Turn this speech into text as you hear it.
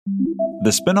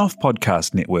The Spin-Off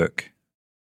Podcast Network.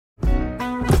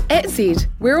 At Zed,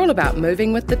 we're all about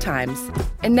moving with the times.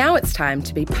 And now it's time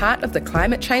to be part of the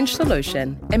climate change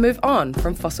solution and move on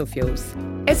from fossil fuels.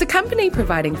 As a company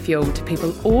providing fuel to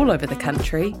people all over the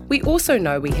country, we also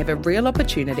know we have a real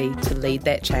opportunity to lead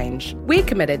that change. We're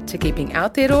committed to keeping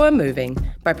Aotearoa moving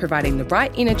by providing the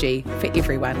right energy for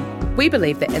everyone. We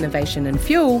believe that innovation in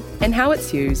fuel and how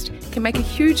it's used can make a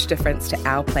huge difference to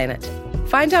our planet.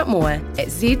 Find out more at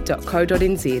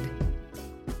z.co.nz.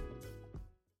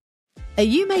 Are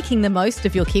you making the most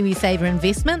of your KiwiSaver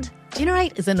investment?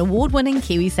 Generate is an award-winning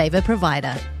KiwiSaver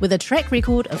provider with a track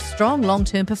record of strong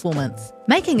long-term performance.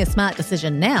 Making a smart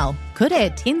decision now could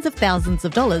add tens of thousands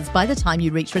of dollars by the time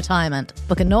you reach retirement.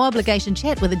 Book a no-obligation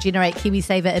chat with a Generate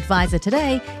KiwiSaver advisor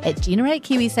today at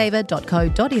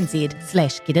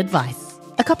generatekiwisaver.co.nz/get-advice.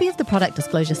 A copy of the product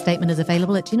disclosure statement is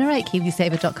available at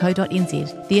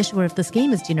generatekiwisaver.co.nz. The issuer of the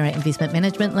scheme is Generate Investment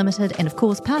Management Limited, and of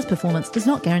course, past performance does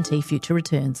not guarantee future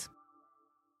returns.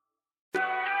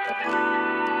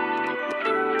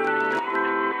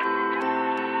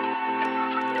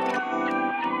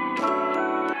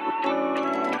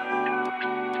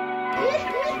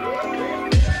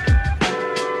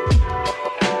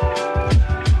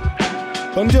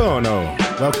 Buongiorno.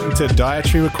 Welcome to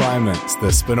Dietary Requirements,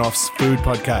 the Spin-Off's food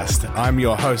podcast. I'm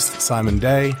your host, Simon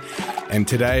Day, and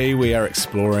today we are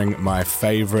exploring my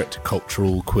favourite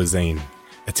cultural cuisine,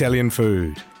 Italian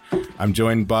food. I'm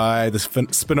joined by the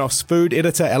Spin-Off's food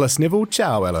editor, Alice Neville.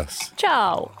 Ciao, Alice.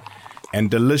 Ciao. And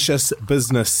delicious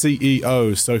business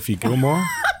CEO, Sophie Gilmore.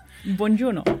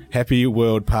 Buongiorno. Happy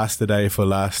World Pasta Day for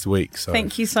last week. So.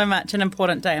 Thank you so much. An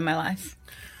important day in my life.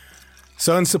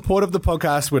 So in support of the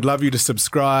podcast, we'd love you to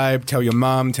subscribe, tell your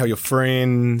mum, tell your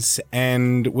friends,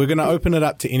 and we're going to open it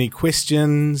up to any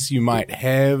questions you might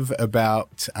have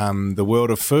about the world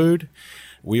of food.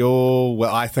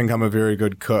 I think I'm a very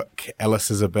good cook. Alice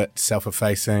is a bit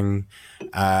self-effacing.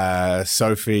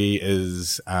 Sophie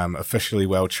is officially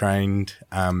well-trained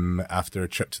after a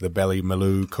trip to the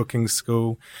Ballymaloe cooking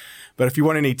school. But if you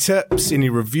want any tips, any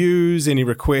reviews, any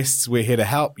requests, we're here to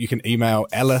help. You can email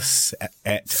Alice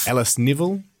at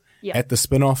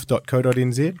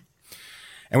alicenivel@thespinoff.co.nz.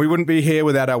 And we wouldn't be here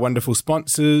without our wonderful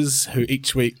sponsors who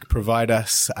each month provide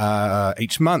us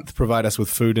with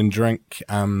food and drink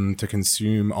to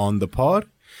consume on the pod.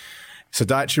 So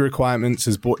Dietary Requirements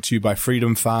is brought to you by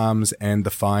Freedom Farms and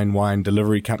the Fine Wine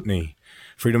Delivery Company.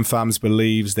 Freedom Farms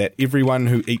believes that everyone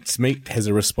who eats meat has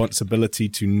a responsibility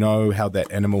to know how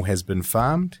that animal has been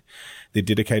farmed. They're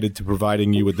dedicated to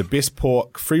providing you with the best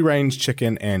pork, free-range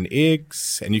chicken and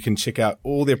eggs, and you can check out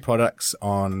all their products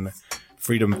on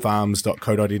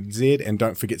freedomfarms.co.nz, and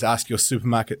don't forget to ask your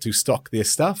supermarket to stock their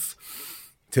stuff.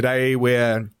 Today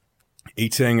we're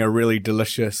eating a really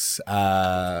delicious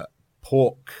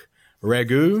pork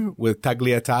ragu with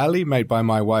tagliatelle made by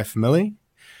my wife Millie.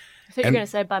 I thought you were going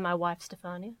to say by my wife,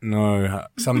 Stefania. No,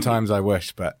 sometimes I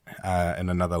wish, but in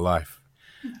another life.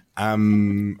 I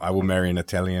will marry an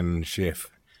Italian chef.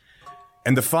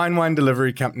 And the Fine Wine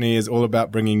Delivery Company is all about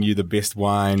bringing you the best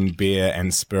wine, beer,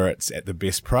 and spirits at the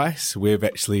best price. We've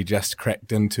actually just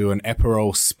cracked into an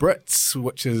Aperol Spritz,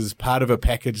 which is part of a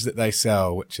package that they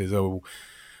sell, which is a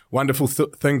wonderful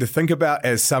thing to think about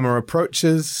as summer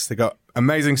approaches. They've got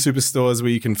amazing superstores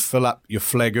where you can fill up your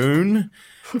flagoon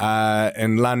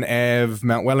in Lun Ave,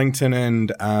 Mount Wellington,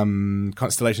 and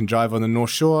Constellation Drive on the North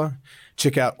Shore.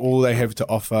 Check out all they have to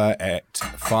offer at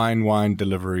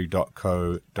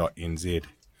finewinedelivery.co.nz.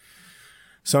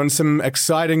 So in some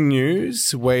exciting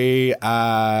news, we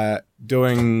are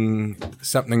doing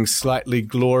something slightly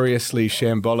gloriously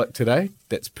shambolic today.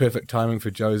 That's perfect timing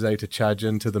for Jose to charge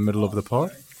into the middle of the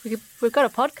pod. We've got a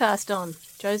podcast on,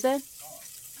 Jose.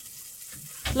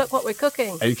 Look what we're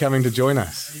cooking. Are you coming to join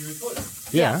us? Are you recording?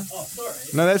 Yeah. Oh,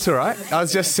 sorry. No, that's all right. I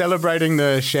was just celebrating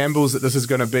the shambles that this is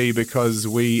going to be because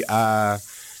we are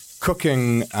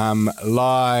cooking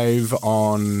live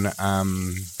on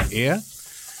air.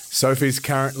 Sophie's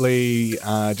currently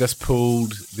just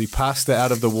pulled the pasta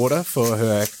out of the water for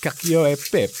her cacio e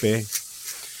pepe.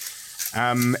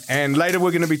 And later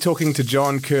we're going to be talking to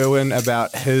John Kerwin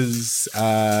about his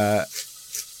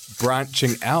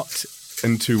branching out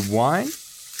into wine.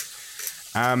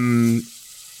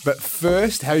 But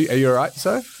first, are you all right,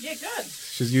 Soph? Yeah, good.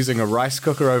 She's using a rice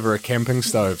cooker over a camping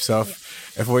stove. So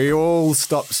if we all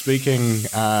stop speaking,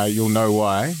 you'll know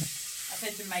why. I've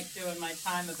had to make do in my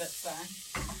time a bit, so.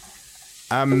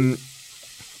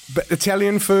 But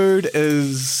Italian food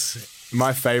is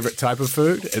my favourite type of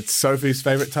food. It's Sophie's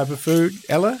favourite type of food.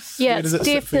 Ella? Yeah, it's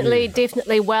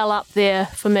definitely well up there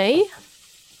for me.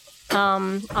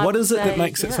 What is it that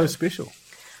makes it so special?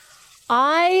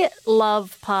 I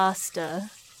love pasta,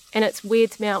 and it's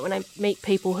weird to me out when I meet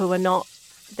people who are not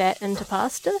that into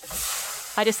pasta.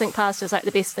 I just think pasta is like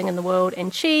the best thing in the world,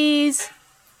 and cheese,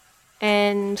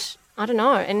 and I don't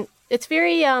know, and it's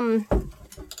very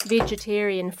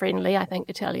vegetarian friendly. I think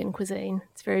Italian cuisine.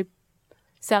 It's very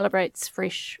celebrates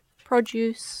fresh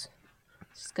produce.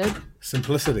 It's good.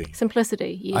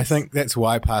 Simplicity. Yes. I think that's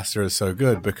why pasta is so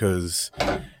good, because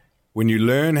when you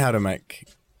learn how to make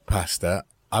pasta,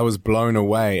 I was blown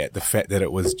away at the fact that it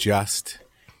was just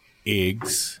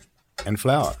eggs and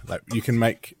flour. Like, you can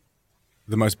make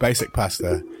the most basic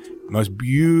pasta, most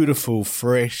beautiful,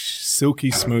 fresh,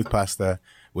 silky smooth pasta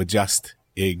with just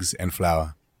eggs and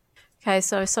flour. Okay,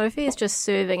 so Sophie is just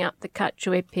serving up the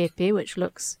cacio e pepe, which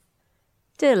looks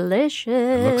delicious.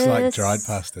 It looks like dried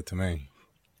pasta to me.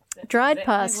 Dried What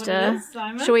pasta. it is,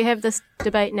 Simon? Shall we have this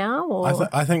debate now? Or?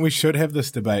 I think we should have this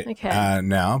debate Okay.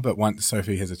 now, but once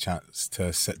Sophie has a chance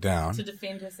to sit down. To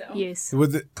defend herself. Yes.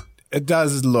 With it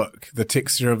does look, the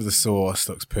texture of the sauce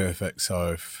looks perfect,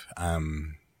 so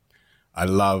I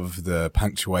love the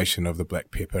punctuation of the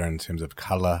black pepper in terms of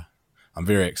colour. I'm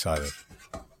very excited.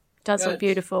 Does look Good.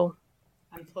 beautiful.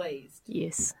 I'm pleased.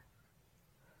 Yes.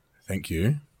 Thank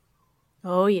you.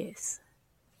 Oh, yes.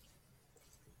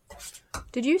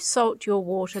 Did you salt your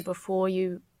water before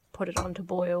you put it on to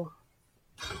boil?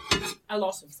 A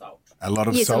lot of salt. A lot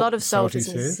of Yes, salt. a lot of salt Salty is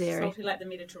says. necessary. Salty like the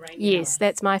Mediterranean. Yes,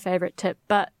 that's my favourite tip.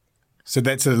 But So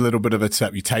that's a little bit of a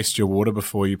tip. You taste your water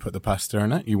before you put the pasta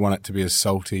in it. You want it to be as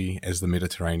salty as the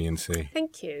Mediterranean Sea.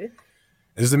 thank you.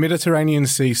 Is the Mediterranean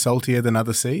Sea saltier than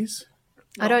other seas?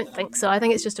 I don't think so. I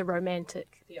think it's just a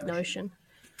romantic notion.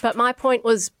 But my point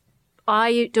was,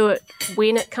 I do it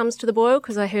when it comes to the boil,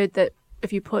 because I heard that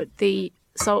if you put the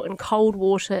salt in cold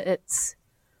water, it's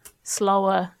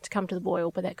slower to come to the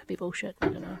boil, but that could be bullshit. I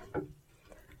don't know.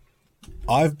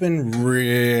 I've been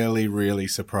really, really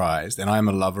surprised, and I'm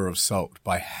a lover of salt,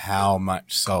 by how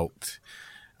much salt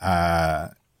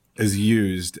is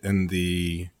used in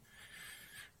the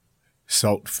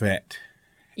salt, fat,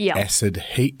 Yeah. acid,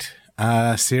 heat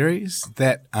series.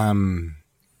 That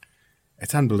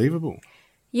it's unbelievable.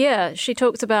 Yeah, she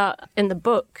talks about in the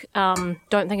book, don't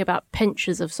think about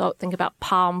pinches of salt, think about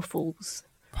palmfuls.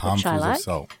 Palmfuls I like. of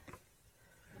salt.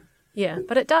 Yeah,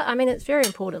 but it does, I mean, it's very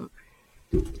important.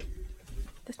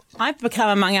 I've become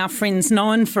among our friends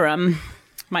known for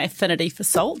my affinity for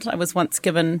salt. I was once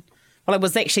given, well, I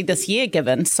was actually this year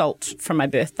given salt for my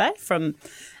birthday from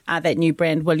that new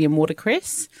brand William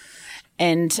Watercress.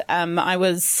 And I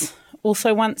was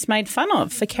also once made fun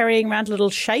of for carrying around a little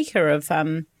shaker of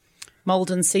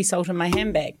Malden sea salt in my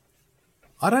handbag.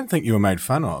 I don't think you were made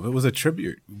fun of. It was a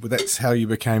tribute. That's how you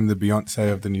became the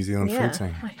Beyonce of the New Zealand Yeah, food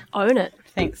scene. I own it.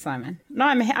 Thanks, Simon. No,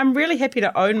 I'm really happy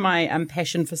to own my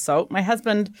passion for salt. My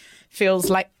husband feels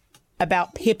like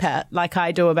about pepper like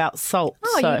I do about salt.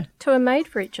 Oh, so. you two are made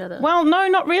for each other. Well, no,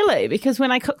 not really, because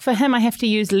when I cook for him, I have to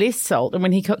use less salt, and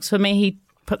when he cooks for me, he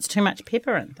puts too much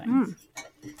pepper in things.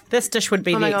 This dish would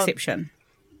be my the God. exception.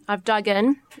 I've dug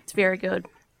in. It's very good.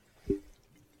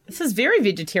 This is very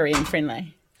vegetarian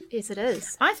friendly. Yes, it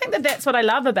is. I think that that's what I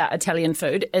love about Italian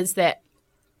food is that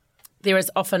there is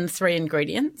often 3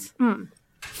 ingredients,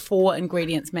 4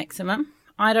 ingredients maximum.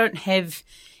 I don't have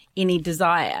any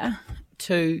desire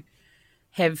to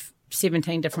have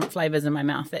 17 different flavours in my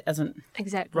mouth. That doesn't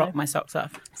Exactly. rock my socks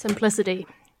off. Simplicity.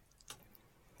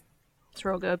 It's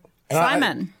real good.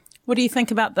 Simon, what do you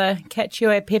think about the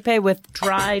cacio e pepe with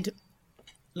dried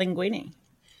linguine?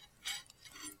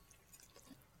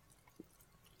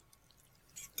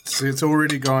 See, it's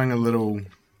already going a little,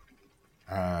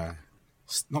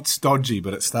 not stodgy,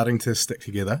 but it's starting to stick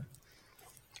together.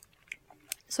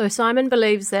 So Simon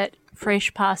believes that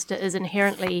fresh pasta is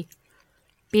inherently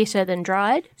better than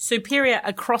dried, Superior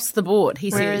across the board, he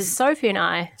whereas says. Sophie and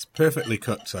I It's perfectly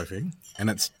cooked, Sophie, and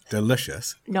it's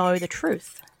delicious. know the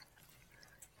truth.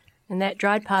 And that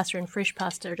dried pasta and fresh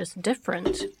pasta are just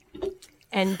different.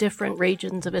 And different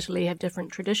regions of Italy have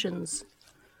different traditions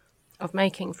of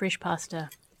making fresh pasta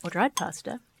or dried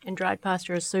pasta. And dried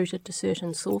pasta is suited to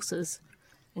certain sauces,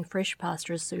 and fresh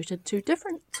pasta is suited to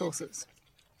different sauces.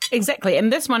 Exactly.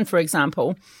 And this one, for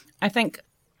example, I think,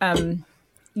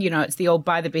 it's the old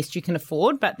buy the best you can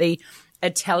afford, but the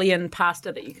Italian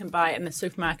pasta that you can buy in the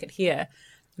supermarket here,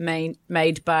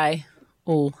 made by,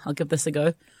 I'll give this a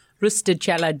go,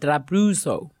 Rusticella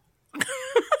d'Abruzzo.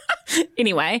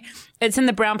 Anyway, it's in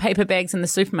the brown paper bags in the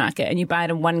supermarket and you buy it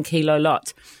in 1 kilo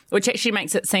lots, which actually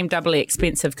makes it seem doubly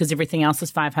expensive because everything else is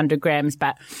 500 grams,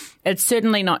 but it's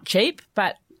certainly not cheap.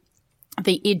 But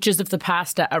the edges of the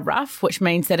pasta are rough, which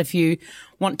means that if you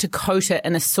want to coat it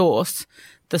in a sauce,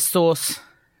 the sauce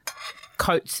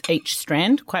coats each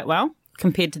strand quite well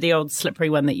compared to the old slippery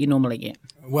one that you normally get.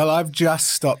 Well, I've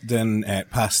just stopped in at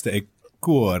Pasta e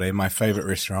Cuore, my favourite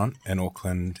restaurant in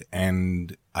Auckland,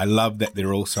 and I love that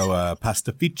they're also a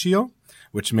pastificio,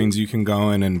 which means you can go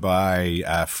in and buy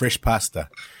fresh pasta.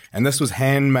 And this was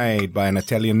handmade by an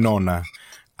Italian nonna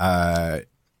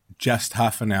just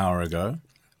half an hour ago.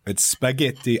 It's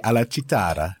spaghetti alla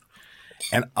citara,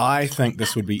 and I think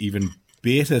this would be even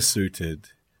better suited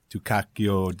to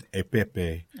cacio e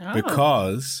pepe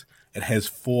because it has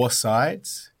 4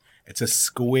 sides. It's a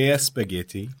square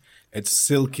spaghetti. It's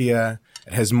silkier.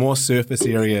 It has more surface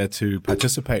area to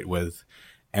participate with,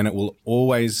 and it will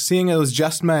always, seeing it was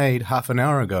just made half an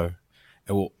hour ago,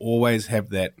 it will always have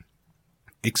that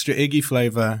extra eggy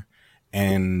flavour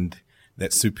and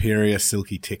that superior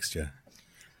silky texture.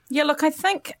 Yeah, look, I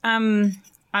think I'm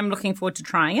looking forward to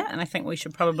trying it, and I think we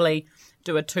should probably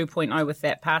do a 2.0 with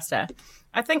that pasta.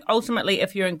 I think ultimately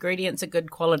if your ingredients are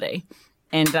good quality,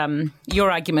 and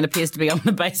your argument appears to be on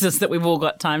the basis that we've all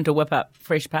got time to whip up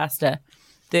fresh pasta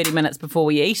 30 minutes before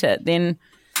we eat it, then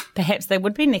perhaps they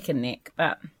would be neck and neck,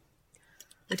 but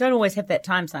we don't always have that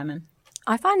time, Simon.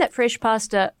 I find that fresh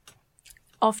pasta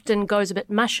often goes a bit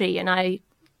mushy, and I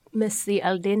miss the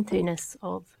al dente-ness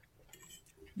of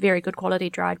very good quality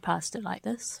dried pasta like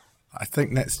this. I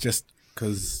think that's just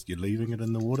because you're leaving it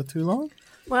in the water too long.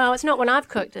 Well, it's not when I've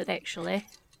cooked it, actually.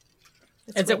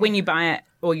 Is it when you buy it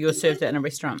or you're served it in a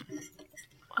restaurant?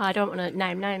 I don't want to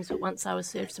name names, but once I was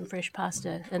served some fresh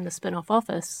pasta in the spin-off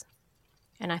office,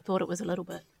 and I thought it was a little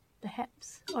bit,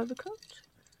 perhaps, overcooked.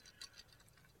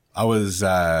 I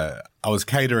was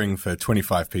catering for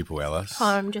 25 people, Alice. Oh,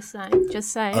 I'm just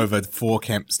saying. Over 4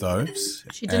 camp stoves.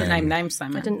 She didn't name names,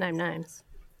 Simon. I didn't name names.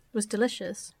 It was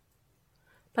delicious.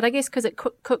 But I guess because it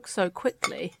cooks so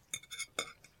quickly,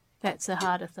 that's a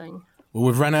harder thing. Well,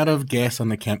 we've run out of gas on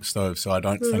the camp stove, so I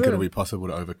don't think it'll be possible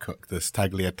to overcook this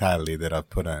tagliatelle that I've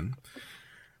put in.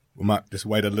 We might just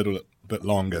wait a little bit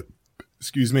longer.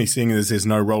 Excuse me, seeing as there's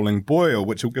no rolling boil,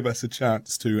 which will give us a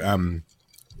chance to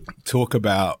talk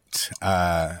about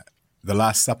the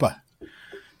Last Supper,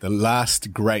 the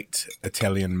last great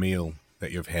Italian meal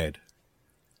that you've had.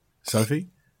 Sophie?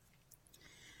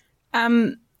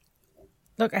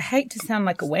 Look, I hate to sound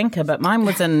like a wanker, but mine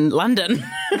was in London.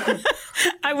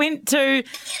 I went to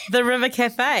the River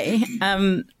Cafe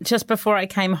just before I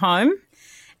came home.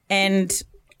 And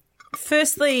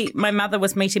firstly, my mother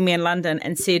was meeting me in London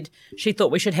and said she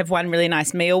thought we should have one really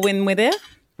nice meal when we're there,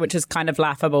 which is kind of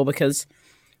laughable because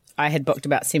I had booked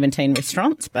about 17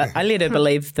 restaurants, but I let her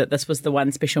believe that this was the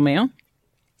one special meal.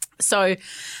 So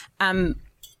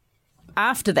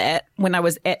after that, when I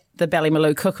was at the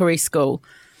Ballymaloe Cookery School,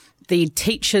 the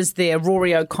teachers there,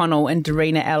 Rory O'Connell and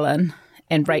Darina Allen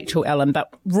and Rachel Allen,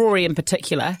 but Rory in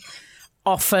particular,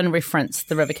 often referenced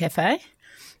the River Cafe.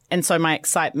 And so my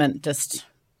excitement just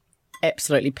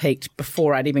absolutely peaked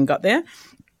before I'd even got there.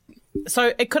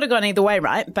 So it could have gone either way,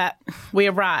 right? But we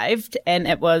arrived and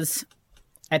it was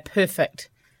a perfect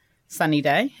sunny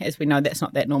day. As we know, that's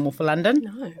not that normal for London.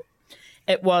 No.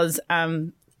 It was,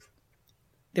 there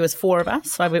was 4 of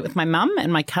us. So I went with my mum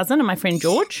and my cousin and my friend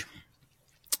George.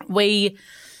 We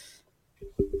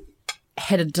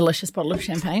had a delicious bottle of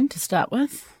champagne to start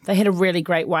with. They had a really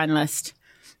great wine list.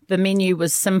 The menu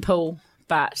was simple,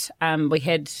 but we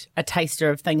had a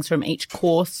taster of things from each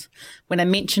course. When I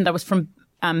mentioned I was from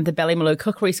the Ballymaloe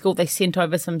Cookery School, they sent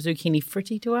over some zucchini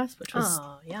fritti to us, which was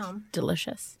yum.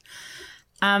 delicious.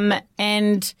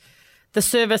 And the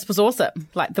service was awesome.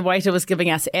 Like, the waiter was giving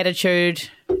us attitude.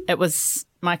 It was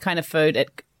my kind of food.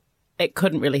 It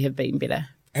couldn't really have been better.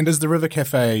 And is the River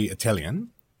Cafe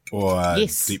Italian or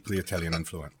Yes. deeply Italian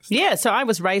influenced? Yeah, so I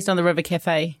was raised on the River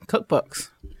Cafe cookbooks.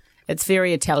 It's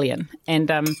very Italian,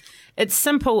 and it's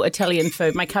simple Italian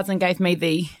food. My cousin gave me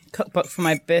the cookbook for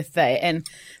my birthday, and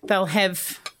they'll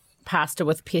have pasta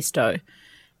with pesto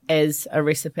as a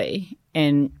recipe.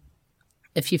 And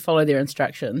if you follow their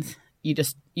instructions,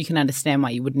 you can understand why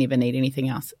you would never need anything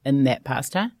else in that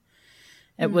pasta.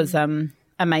 It was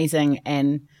amazing,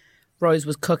 and Rose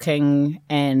was cooking,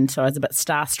 and so I was a bit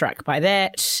starstruck by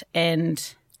that.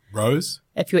 And Rose?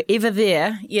 if you're ever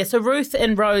there, so Ruth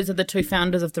and Rose are the 2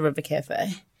 founders of the River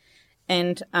Cafe.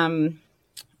 And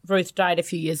Ruth died a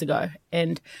few years ago.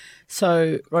 And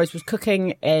so Rose was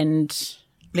cooking and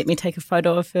let me take a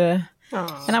photo of her.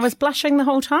 Aww. And I was blushing the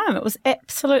whole time. It was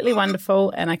absolutely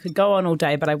wonderful, and I could go on all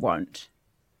day, but I won't.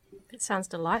 It sounds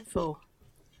delightful.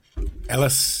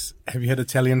 Alice, have you had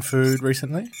Italian food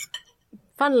recently?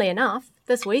 Funnily enough,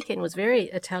 this weekend was very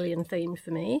Italian themed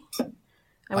for me.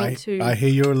 I hear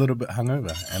you're a little bit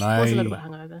hungover, and was a little bit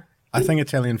hungover. I think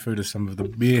Italian food is some of the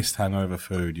best hungover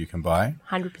food you can buy.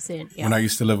 100%. Yeah. When I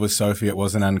used to live with Sophie, it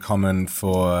wasn't uncommon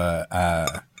for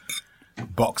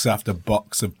box after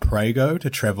box of Prego to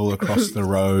travel across the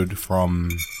road from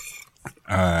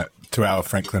to our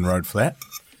Franklin Road flat.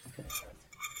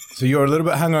 So you're a little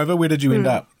bit hungover. Where did you end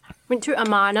up? Went to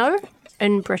Amano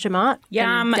in Britomart.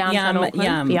 Yum, in downtown yum, Auckland.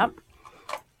 yum. Yep.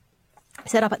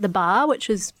 Set up at the bar, which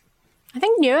is, I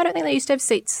think, new. I don't think they used to have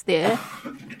seats there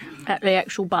at the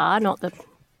actual bar, not the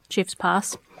chef's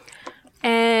pass.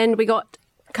 And we got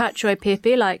cacio e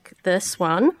pepe, like this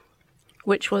one,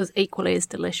 which was equally as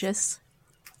delicious.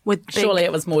 With big, Surely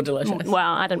it was more delicious.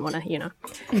 well, I didn't want to,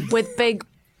 with big,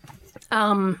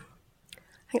 I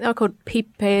think they were called pipe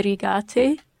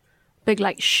rigate, big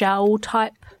like shell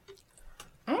type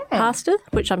pasta,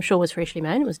 which I'm sure was freshly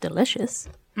made. It was delicious.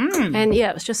 And yeah,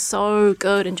 it was just so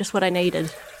good and just what I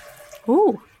needed.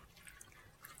 Ooh.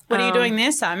 What are you doing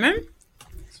there, Simon?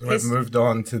 So I've moved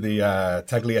on to the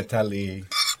tagliatelle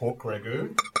pork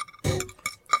ragu.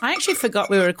 I actually forgot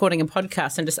we were recording a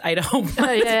podcast and just ate a whole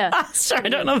bunch yeah. of pasta. I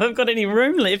don't know if I've got any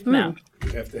room left now.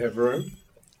 You have to have room.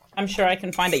 I'm sure I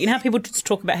can find it. You know how people just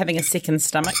talk about having a second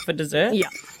stomach for dessert? Yeah.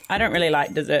 I don't really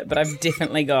like dessert, but I've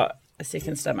definitely got a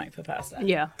second stomach for pasta.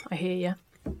 Yeah, I hear you.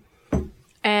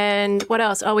 And what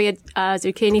else? Oh, we had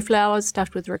zucchini flowers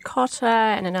stuffed with ricotta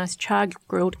and a nice chug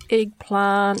grilled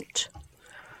eggplant.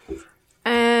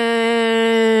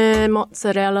 And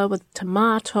mozzarella with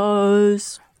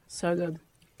tomatoes. So good.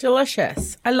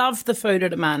 Delicious. I love the food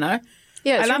at Amano.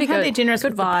 Yeah, it's I love really how good. they're generous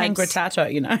Good with vibes. the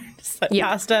pangrattato, Just like Yeah.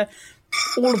 pasta.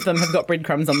 All of them have got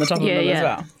breadcrumbs on the top of them as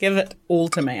well. Give it all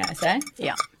to me, I say.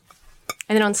 Yeah.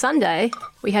 And then on Sunday,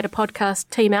 we had a podcast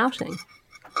team outing.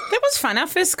 That was fun, our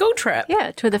first school trip.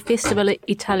 Yeah, to the Festival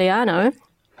Italiano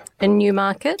in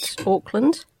Newmarket,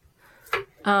 Auckland,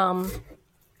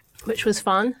 which was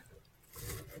fun.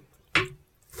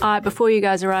 Before you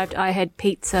guys arrived, I had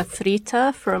pizza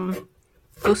fritta from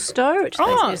Gusto, which is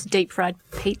just deep fried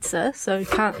pizza, so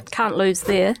can't lose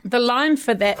there. The line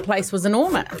for that place was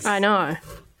enormous. I know.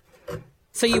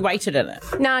 So you waited in it.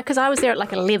 No, because I was there at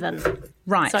like 11,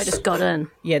 Right. so I just got in.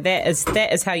 Yeah, that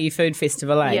is how you food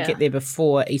festival, eh? Yeah. Get there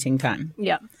before eating time.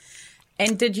 Yeah.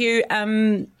 And did you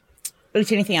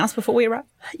eat anything else before we arrived?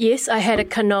 Yes, I had a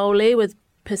cannoli with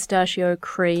pistachio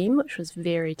cream, which was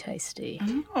very tasty.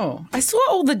 Oh, I saw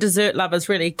all the dessert lovers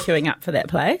really queuing up for that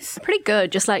place. Pretty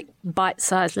good, just like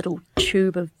bite-sized little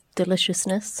tube of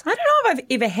deliciousness. I don't know if I've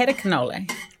ever had a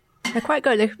cannoli They're quite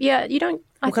good. You don't...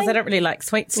 because I don't really like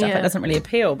sweet stuff. Yeah. It doesn't really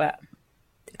appeal, but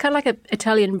kind of like an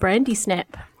Italian brandy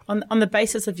snap. on the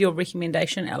basis of your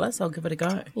recommendation, Alice, I'll give it a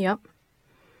go. Yep.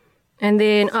 And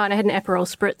then, and I had an Aperol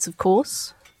Spritz, of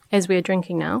course, as we are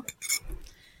drinking now.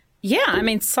 Yeah, I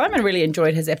mean, Simon really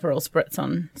enjoyed his Aperol Spritz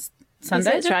on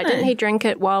Sunday. That's right. Didn't he drink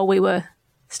it while we were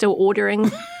still ordering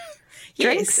drinks?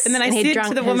 Yes. And then I he'd said drunk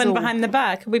to the his woman all. behind the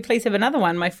bar, could we please have another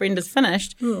one? My friend is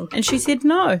finished. And she said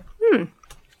no.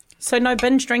 So no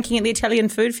binge drinking at the Italian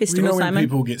food You festival, know when Simon?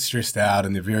 people get stressed out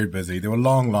and they're very busy, there were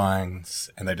long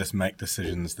lines and they just make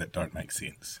decisions that don't make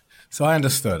sense. So I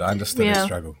understood his Yeah.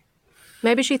 struggle.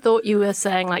 Maybe she thought you were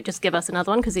saying, like, just give us another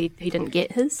one because he didn't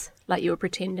get his. Like you were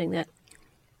pretending that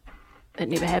it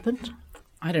never happened.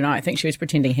 I don't know. I think she was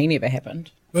pretending he never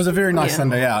happened. It was a very nice Yeah.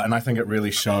 Sunday out, and I think it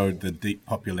really showed the deep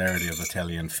popularity of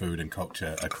Italian food and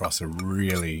culture across a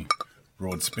really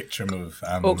broad spectrum of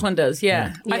Aucklanders,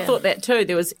 yeah. I Yeah. thought that too.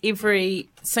 There was every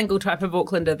single type of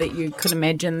Aucklander that you could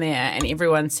imagine there, and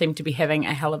everyone seemed to be having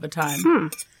a hell of a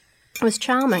time. It was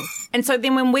charming. And so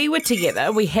then when we were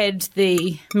together, we had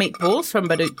the meatballs from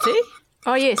Baruzzi.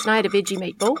 Oh, yes, and I had a veggie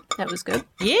meatball. That was good.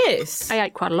 Yes. I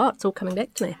ate quite a lot. It's all coming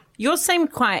back to me. Yours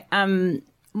seemed quite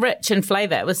rich in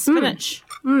flavour. It was spinach.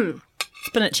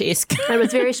 Spinach-esque. It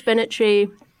was very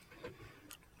spinachy.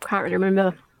 Can't really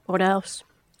remember what else.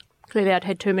 Clearly I'd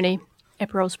had too many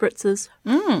Aperol Spritzes.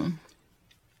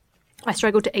 I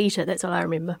struggled to eat it, that's all I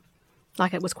remember.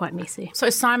 Like it was quite messy. So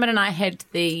Simon and I had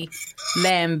the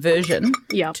lamb version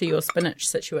Yep. to your spinach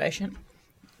situation.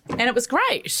 And it was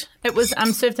great. It was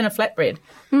served in a flatbread.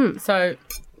 So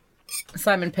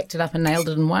Simon picked it up and nailed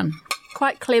it in one.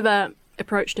 Quite clever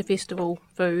approach to festival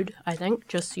food, I think.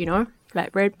 Just,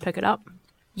 flatbread, pick it up.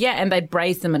 Yeah, and they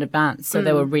braised them in advance, so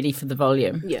they were ready for the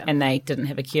volume. Yeah. And they didn't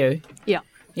have a queue. Yeah.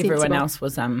 Everyone sensible. else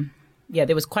was,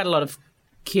 there was quite a lot of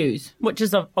queues, which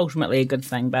is ultimately a good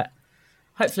thing, but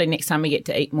hopefully next time we get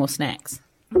to eat more snacks.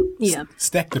 Yeah.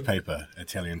 Stack the paper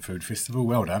Italian Food Festival.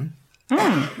 Well done.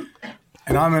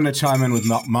 And I'm going to chime in with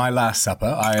my last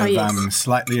supper. I have yes.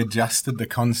 slightly adjusted the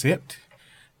concept,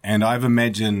 and I've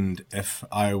imagined if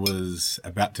I was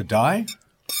about to die,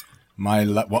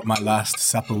 what my last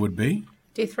supper would be.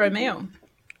 Death row meal.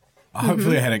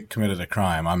 Hopefully I hadn't committed a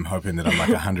crime. I'm hoping that I'm like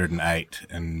 108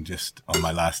 and just on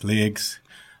my last legs.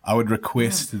 I would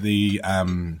request the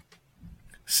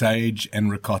sage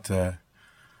and ricotta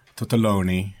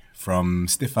tortelloni from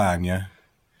Stefania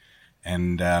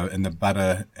and in the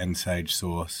butter and sage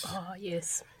sauce. Oh,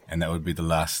 yes. And that would be the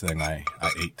last thing I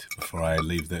eat before I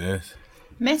leave the earth.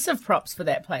 Massive props for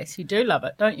that place. You do love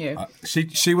it, don't you?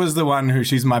 She was the one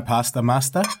she's my pasta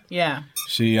master. Yeah.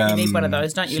 She You need one of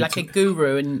those, don't you? Like a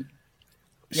guru in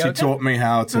yoga? She taught me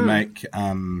how to make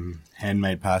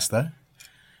handmade pasta.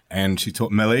 And she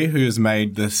taught Millie, who has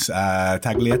made this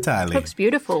tagliatelle. Looks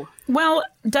beautiful. Well,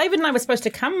 David and I were supposed to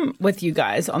come with you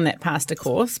guys on that pasta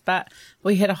course, but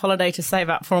we had a holiday to save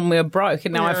up for and we were broke,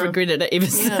 and now I've regretted it ever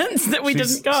since that we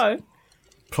didn't go.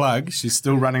 Plug, she's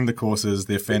still running the courses.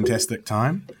 They're fantastic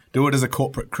time. Do it as a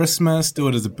corporate Christmas, do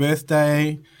it as a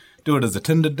birthday, do it as a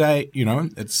Tinder date. You know,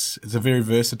 it's a very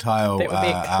versatile. That would be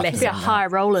a classic. It'd be a high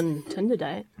rolling Tinder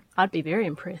date. I'd be very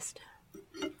impressed.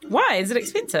 Why? Is it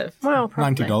expensive? Well,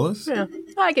 probably. $90. Yeah.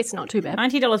 I guess not too bad.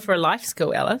 $90 for a life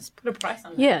skill, Alice. Put a price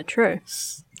on it. Yeah, true.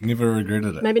 Never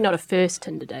regretted it. Maybe not a first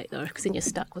Tinder date, though, because then you're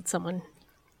stuck with someone.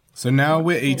 So now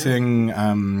we're eating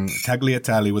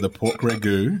tagliatelle with a pork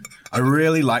ragu. I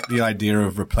really like the idea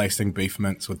of replacing beef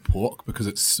mince with pork because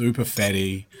it's super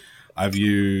fatty. I've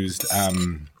used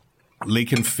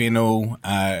leek and fennel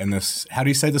in this. How do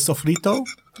you say the sofrito?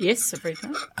 Yes,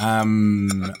 sofrito.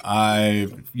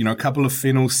 A couple of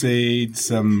fennel seeds,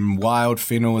 some wild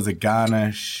fennel as a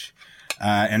garnish,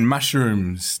 and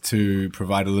mushrooms to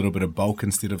provide a little bit of bulk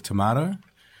instead of tomato,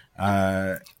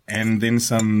 and then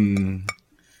some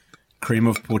cream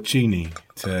of porcini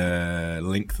to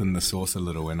lengthen the sauce a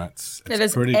little, and it's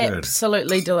pretty good.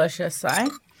 Absolutely delicious, eh?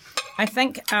 I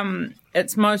think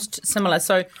it's most similar.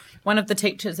 So one of the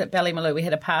teachers at Ballymaloe, we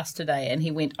had a pasta day, and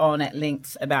he went on at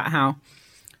length about how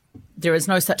there is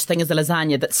no such thing as a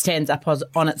lasagna that stands up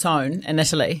on its own in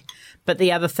Italy. But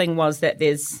the other thing was that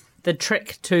there's the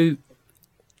trick to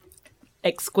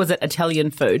exquisite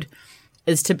Italian food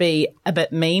is to be a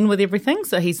bit mean with everything.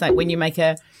 So he's like, when you make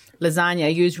a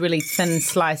lasagna, use really thin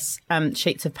slice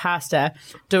sheets of pasta,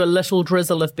 do a little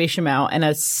drizzle of bechamel and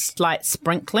a slight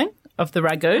sprinkling of the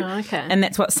ragu. Oh, okay. And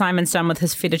that's what Simon's done with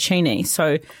his fettuccine.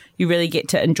 So you really get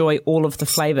to enjoy all of the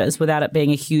flavours without it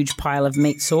being a huge pile of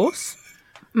meat sauce.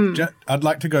 I'd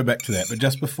like to go back to that, but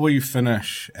just before you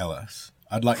finish, Alice,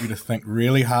 I'd like you to think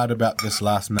really hard about this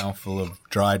last mouthful of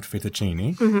dried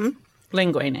fettuccine. Mm-hmm.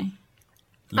 Linguine.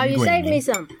 Oh, you saved me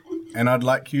some. And I'd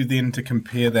like you then to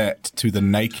compare that to the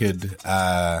naked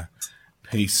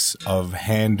piece of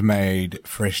handmade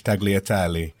fresh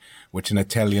tagliatelle, which an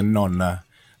Italian nonna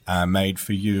made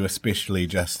for you especially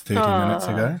just 30 minutes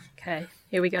ago. Okay,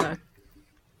 here we go.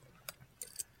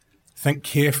 Think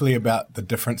carefully about the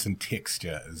difference in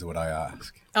texture is what I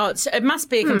ask. Oh, it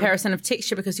must be a comparison of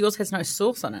texture because yours has no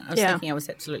sauce on it. I was thinking I was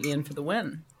absolutely in for the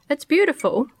win. It's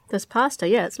beautiful, this pasta.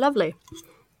 Yeah, it's lovely.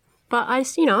 But I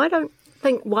don't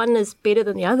think one is better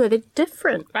than the other. They're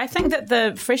different. I think that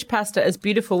the fresh pasta is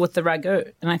beautiful with the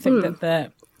ragu, and I think that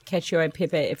the cacio e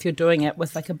pepe, if you're doing it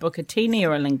with like a bucatini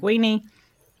or a linguine,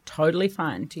 totally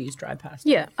fine to use dry pasta.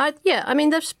 Yeah, I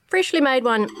mean, the freshly made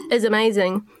one is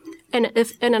amazing. And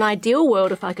if in an ideal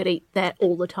world, if I could eat that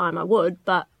all the time, I would,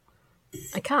 but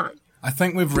I can't. I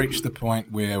think we've reached the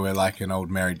point where we're like an old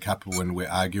married couple and we're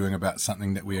arguing about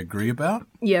something that we agree about.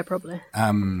 Yeah, probably.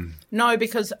 No,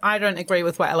 because I don't agree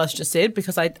with what Alice just said,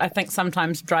 because I think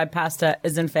sometimes dry pasta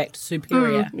is in fact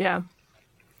superior. Yeah.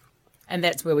 And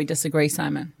that's where we disagree,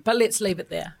 Simon. But let's leave it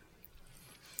there.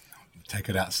 Take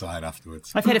it outside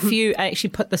afterwards. I've had a few, I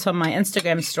actually put this on my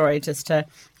Instagram story just to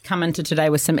come into today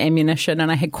with some ammunition, and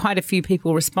I had quite a few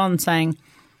people respond saying,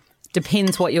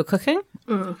 depends what you're cooking.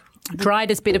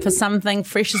 Dried is better for something,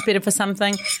 fresh is better for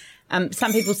something.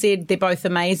 Some people said they're both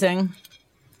amazing.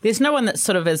 There's no one that's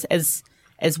sort of as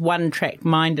one-track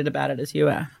minded about it as you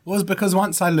are. Well, it's because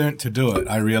once I learnt to do it,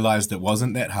 I realised it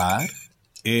wasn't that hard.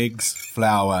 Eggs,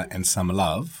 flour, and some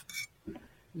love.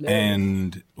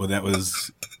 And, well, that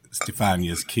was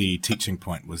Stefania's key teaching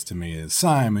point was to me is,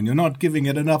 Simon, you're not giving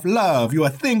it enough love. You are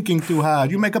thinking too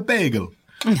hard. You make a bagel.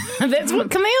 That's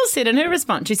what Camille said in her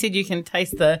response. She said you can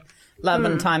taste the love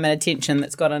and time and attention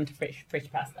that's got into fresh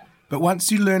pasta. But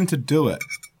once you learn to do it,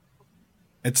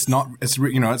 it's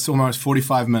almost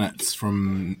 45 minutes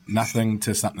from nothing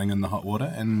to something in the hot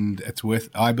water, and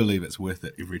I believe it's worth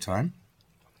it every time.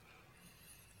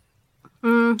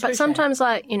 But sometimes,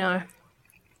 you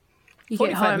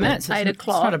get home minutes, at 8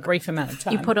 o'clock. It's not a brief amount of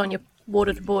time. You put on your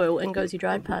water to boil and goes your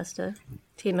dried pasta.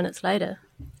 10 minutes later,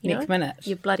 Next minute.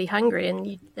 you're bloody hungry,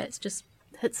 and that's just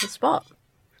hits the spot.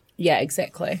 Yeah,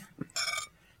 exactly.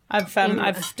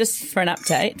 I've just for an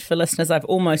update for listeners, I've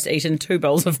almost eaten 2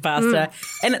 bowls of pasta,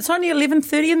 and it's only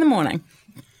 11:30 in the morning.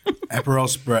 Aperol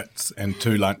spritz and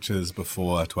 2 lunches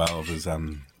before 12 is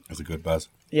a good buzz.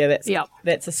 Yeah,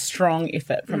 that's a strong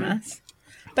effort from us.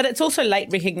 But it's also late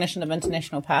recognition of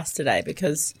International Pasta Day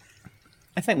because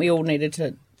I think we all needed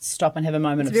to stop and have a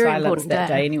moment of silence that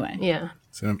day anyway. Yeah.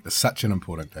 It's such an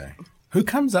important day. Who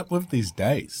comes up with these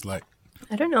days? Like,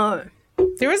 I don't know.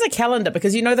 There is a calendar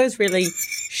because you know those really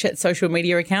shit social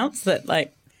media accounts that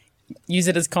like use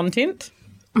it as content?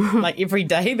 Like every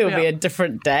day there'll be a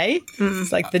different day.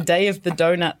 It's like the day of the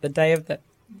donut, the day of the...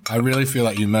 I really feel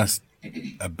like you missed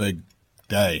a big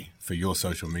day for your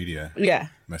social media. Yeah.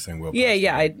 Missing World Yeah,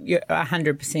 you're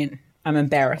 100%. I'm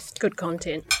embarrassed. Good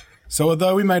content. So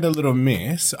although we made a little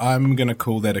mess, I'm going to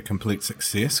call that a complete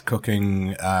success,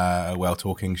 cooking while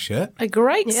talking shit. A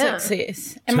great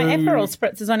success. And my Aperol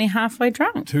spritz is only halfway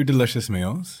drunk. 2 delicious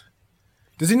meals.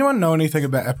 Does anyone know anything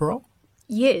about Aperol?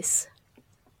 Yes.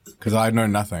 Because I know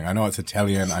nothing. I know it's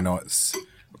Italian. I know it's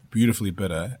beautifully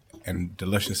bitter and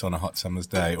delicious on a hot summer's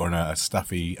day or in a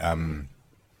stuffy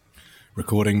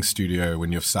recording studio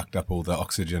when you've sucked up all the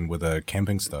oxygen with a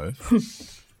camping stove.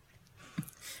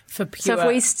 For pure so if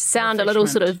we sound a little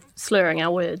sort of slurring our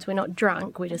words, we're not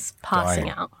drunk, we're just passing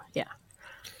out. Yeah.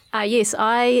 Yes,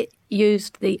 I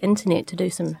used the internet to do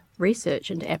some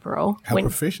research into Aperol. How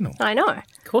professional. I know.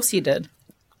 Of course you did.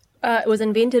 It was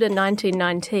invented in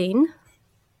 1919.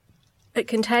 It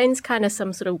contains kind of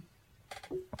some sort of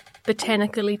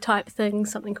botanically type thing,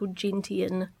 something called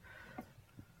gentian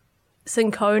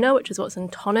cinchona, which is what's in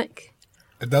tonic.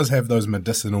 It does have those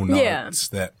medicinal notes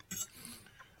that...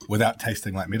 Without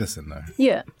tasting like medicine, though.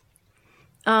 Yeah.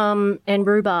 And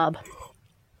rhubarb.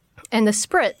 And the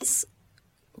spritz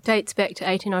dates back to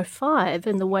 1805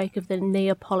 in the wake of the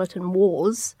Neapolitan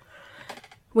Wars,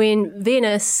 when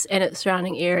Venice and its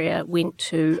surrounding area went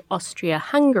to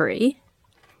Austria-Hungary,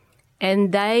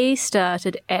 and they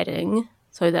started adding,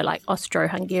 so they're like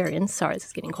Austro-Hungarians, sorry, this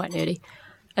is getting quite nerdy,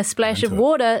 a splash of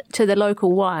water to the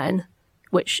local wine,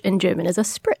 which in German is a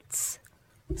spritz.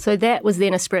 So that was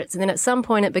then a spritz. And then at some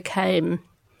point they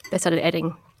started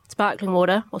adding sparkling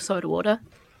water or soda water.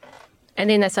 And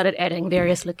then they started adding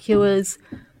various liqueurs.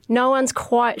 No one's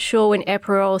quite sure when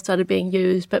Aperol started being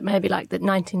used, but maybe like the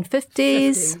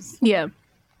 1950s. Yeah.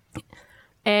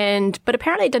 But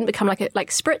apparently it didn't become like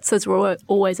spritzers were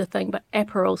always a thing, but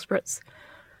Aperol spritz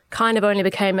kind of only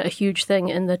became a huge thing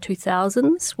in the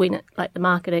 2000s when the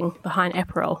marketing behind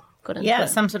Aperol got into it.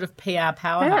 Some sort of PR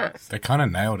powerhouse. They kind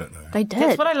of nailed it, though. They did.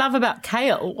 That's what I love about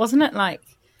kale, wasn't it? Like,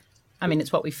 I mean,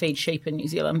 it's what we feed sheep in New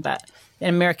Zealand, but an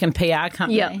American PR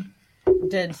company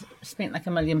spent like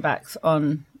 $1 million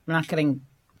on marketing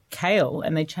kale,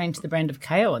 and they changed the brand of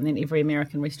kale, and then every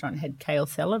American restaurant had kale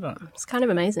salad on it. It's kind of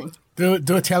amazing. Do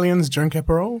Italians drink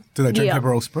Aperol? Do they drink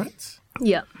Aperol spritz?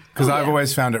 Yeah. Because I've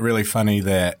always found it really funny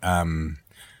that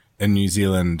in New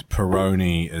Zealand,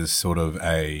 Peroni is sort of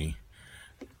a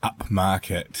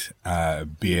upmarket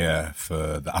beer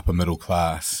for the upper middle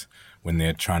class when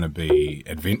they're trying to be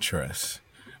adventurous,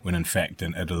 when in fact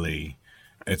in Italy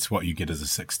it's what you get as a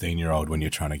 16-year-old when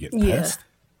you're trying to get pissed.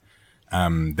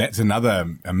 That's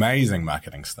another amazing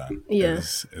marketing stunt.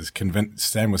 Is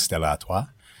same with Stella Artois,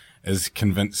 is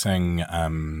convincing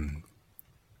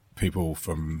people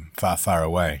from far, far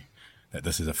away that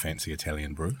this is a fancy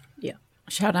Italian brew. Yeah.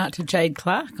 Shout out to Jade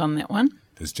Clark on that one.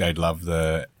 Does Jade love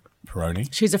the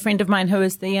Peroni? She's a friend of mine who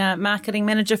is the marketing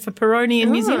manager for Peroni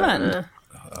in New Zealand.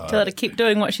 Tell her to keep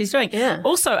doing what she's doing. Yeah.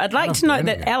 Also, I'd like to note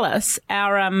that Alice,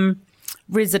 our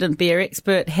resident beer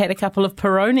expert, had a couple of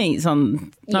Peronis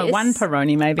on... No, one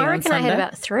Peroni maybe on Sunday. I reckon I had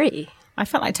about 3. I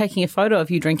felt like taking a photo of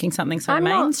you drinking something so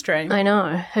mainstream. I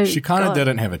know. She kind of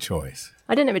didn't have a choice.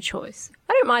 I didn't have a choice.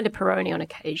 I don't mind a Peroni on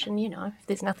occasion, if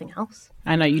there's nothing else.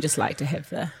 I know you just like to have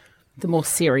the more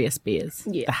serious beers,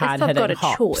 the hard-hitting hops. If I've got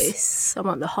a choice, I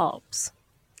want the hops.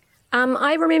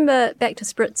 I remember back to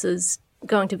spritzers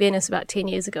going to Venice about 10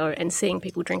 years ago and seeing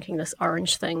people drinking this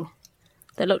orange thing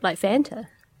that looked like Fanta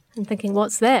and thinking,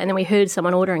 what's that? And then we heard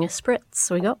someone ordering a spritz,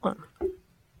 so we got one.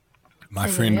 My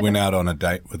friend went out on a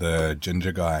date with a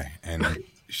ginger guy, and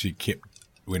she kept,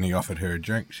 when he offered her a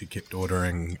drink, she kept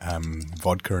ordering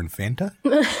vodka and Fanta.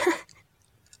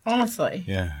 Honestly?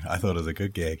 Yeah, I thought it was a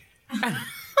good gag.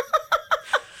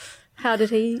 How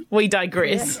did he? We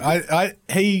digress. Yeah.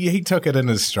 He took it in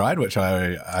his stride, which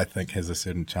I think has a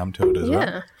certain charm to it as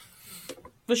well.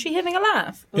 Was she having a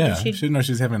laugh? Or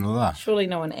she's having a laugh. Surely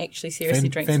no one actually seriously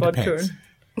drinks vodka.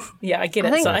 Yeah, I get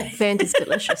it. I think Fanta's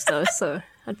delicious though, so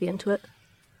I'd be into it.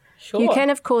 Sure. You can,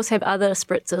 of course, have other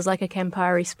spritzers like a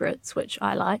Campari spritz, which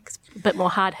I like. It's a bit more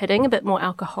hard-hitting, a bit more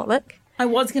alcoholic. I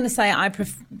was going to say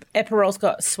Aperole's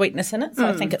got sweetness in it, so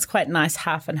I think it's quite nice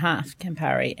half and half,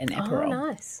 Campari and Aperole. Oh,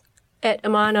 nice. At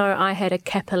Amano, I had a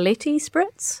Cappelletti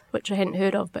spritz, which I hadn't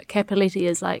heard of, but Cappelletti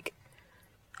is like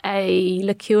a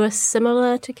liqueur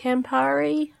similar to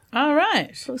Campari. Oh,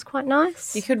 right. So it was quite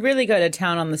nice. You could really go to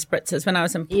town on the spritzers. When I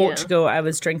was in Portugal, I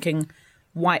was drinking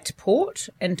white port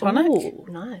and tonic. Ooh,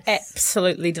 nice.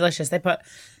 Absolutely delicious. They put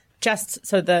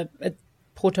the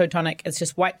Porto tonic is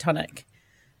just white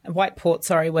port,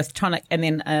 with tonic, and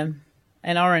then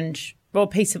an orange, a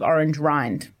piece of orange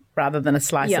rind rather than a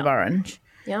slice of orange.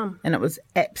 Yum. And it was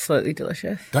absolutely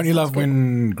delicious. Don't you love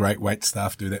when great wait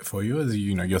staff do that for you? As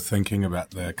you're thinking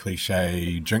about the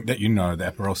cliche drink that the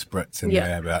Aperol Spritz, and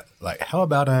they're about, like, how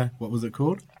about what was it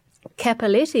called?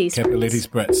 Cappelletti spritz. Cappelletti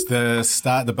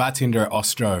Spritz. The bartender at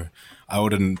Ostro, I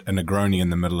ordered a Negroni in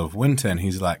the middle of winter, and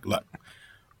he's like, look,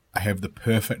 I have the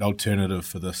perfect alternative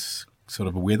for this sort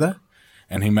of weather.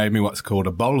 And he made me what's called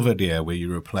a Belvedere, where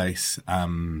you replace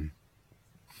the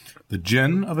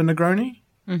gin of a Negroni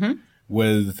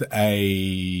with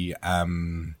a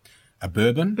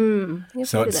bourbon.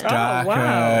 So it's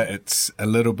darker, it's a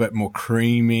little bit more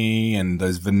creamy, and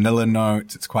those vanilla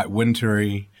notes. It's quite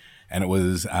wintry, and it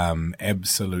was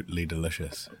absolutely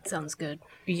delicious. Sounds good.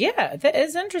 Yeah, that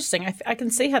is interesting. I can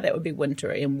see how that would be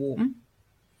wintry and warm.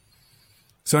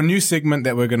 So a new segment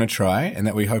that we're going to try and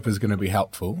that we hope is going to be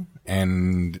helpful,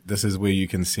 and this is where you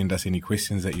can send us any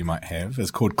questions that you might have, is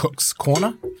called Cook's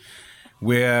Corner,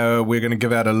 where we're going to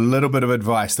give out a little bit of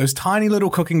advice, those tiny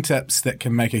little cooking tips that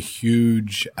can make a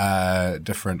huge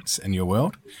difference in your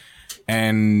world.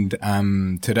 And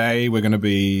today we're going to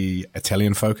be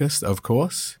Italian focused, of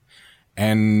course.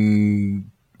 And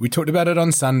we talked about it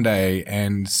on Sunday,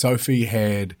 and Sophie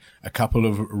had a couple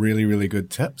of really, really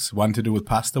good tips. One to do with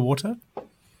pasta water.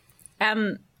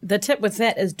 The tip with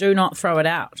that is do not throw it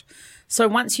out. So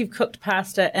once you've cooked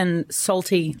pasta in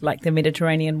salty, like the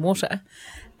Mediterranean water,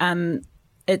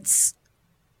 it's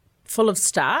full of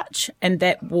starch, and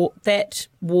that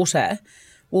water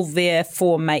will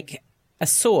therefore make a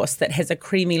sauce that has a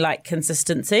creamy-like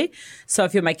consistency. So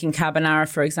if you're making carbonara,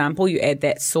 for example, you add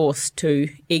that sauce to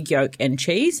egg yolk and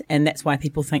cheese, and that's why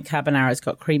people think carbonara's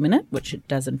got cream in it, which it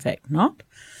does in fact not.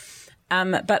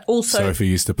 But also, Sophie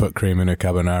used to put cream in her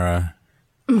carbonara.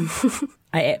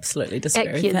 I absolutely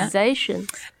disagree with that. Accusation.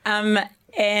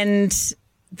 And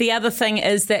the other thing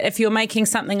is that if you're making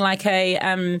something like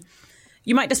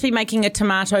you might just be making a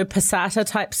tomato passata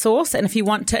type sauce, and if you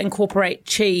want to incorporate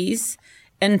cheese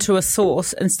into a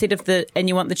sauce and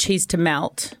you want the cheese to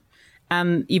melt,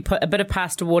 you put a bit of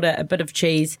pasta water, a bit of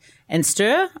cheese, and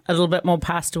stir, a little bit more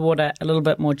pasta water, a little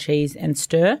bit more cheese, and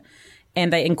stir,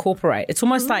 and they incorporate. It's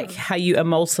almost like how you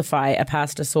emulsify a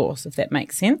pasta sauce, if that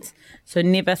makes sense. So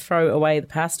never throw away the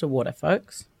pasta water,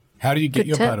 folks. How do you get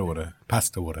your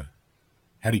pasta water?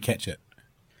 How do you catch it?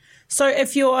 So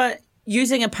if you're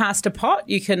using a pasta pot,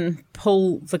 you can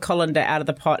pull the colander out of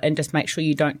the pot and just make sure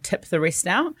you don't tip the rest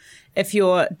out. If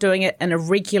you're doing it in a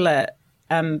regular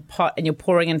pot and you're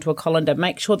pouring into a colander,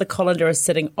 make sure the colander is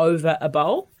sitting over a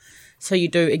bowl. So you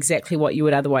do exactly what you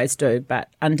would otherwise do, but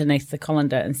underneath the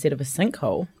colander instead of a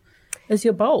sinkhole is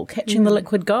your bowl, catching the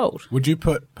liquid gold. Would you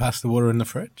put pasta water in the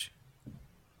fridge?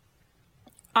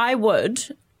 I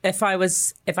would if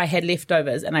I had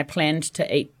leftovers and I planned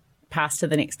to eat pasta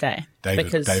the next day.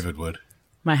 David would.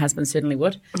 My husband certainly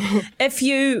would. If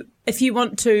you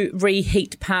want to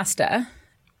reheat pasta,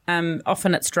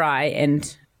 often it's dry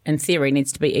and in theory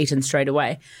needs to be eaten straight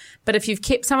away. But if you've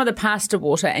kept some of the pasta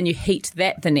water and you heat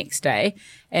that the next day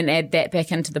and add that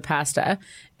back into the pasta,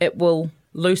 it will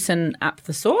loosen up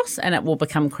the sauce and it will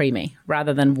become creamy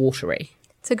rather than watery.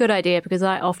 It's a good idea because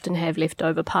I often have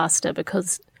leftover pasta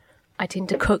because I tend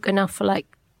to cook enough for like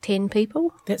 10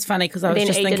 people. That's funny because I was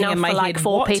just thinking in my head, like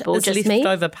 4 people, is just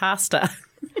leftover pasta?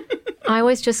 I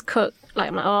always just cook, like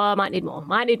I'm like, oh, I might need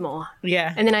more.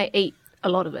 Yeah. And then I eat a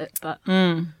lot of it, but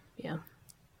yeah.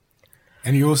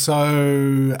 And you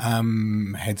also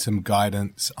had some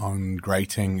guidance on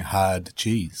grating hard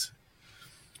cheese.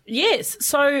 Yes.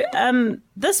 So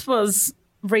this was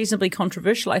reasonably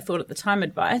controversial, I thought, at the time,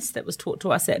 advice that was taught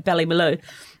to us at Ballymaloe.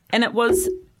 And it was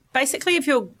basically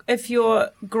if you're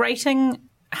grating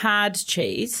hard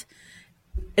cheese,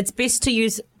 it's best to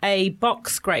use a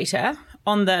box grater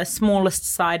on the smallest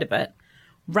side of it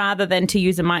rather than to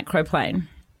use a microplane.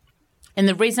 And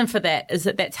the reason for that is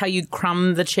that that's how you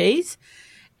crumb the cheese.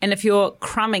 And if you're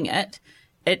crumbing it,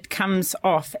 it comes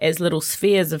off as little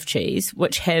spheres of cheese,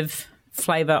 which have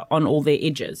flavour on all their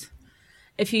edges.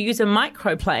 If you use a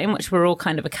microplane, which we're all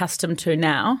kind of accustomed to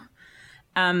now,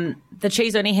 the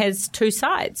cheese only has 2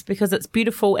 sides because it's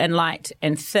beautiful and light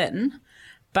and thin,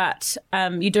 but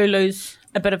you do lose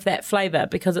a bit of that flavour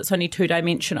because it's only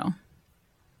 2-dimensional.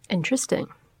 Interesting.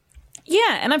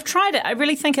 Yeah, and I've tried it. I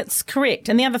really think it's correct.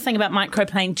 And the other thing about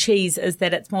microplane cheese is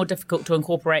that it's more difficult to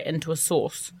incorporate into a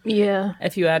sauce. Yeah.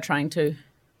 If you are trying to.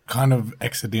 Kind of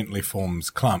accidentally forms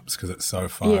clumps because it's so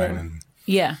fine. Yeah. And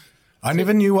Yeah. I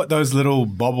never knew what those little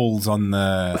bobbles on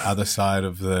the other side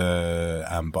of the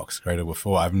box grater were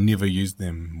for. I've never used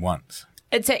them once.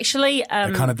 It's actually... It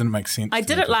kind of didn't make sense. I to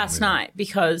did me it for some last reason. night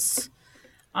because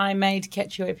I made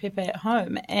cacio e pepe at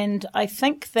home, and I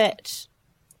think that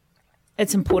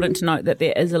it's important to note that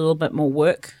there is a little bit more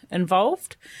work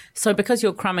involved. So because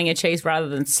you're crumbing a cheese rather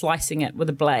than slicing it with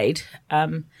a blade,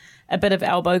 a bit of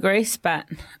elbow grease, but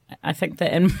I think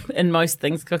that in most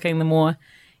things cooking, the more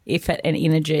effort and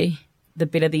energy, the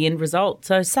better the end result.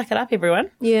 So suck it up, everyone.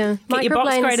 Yeah. Get your box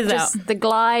Microplane's graters just out. the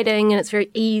gliding, and it's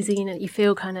very easy, and you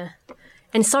feel kind of...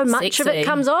 And so much of Sexy. it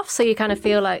comes off, so you kind of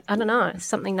feel like, I don't know, it's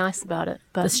something nice about it.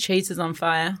 But This cheese is on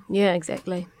fire. yeah,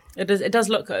 exactly. It does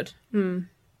look good.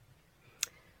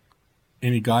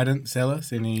 Any guidance,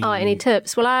 Alice? Any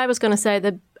tips? Well, I was going to say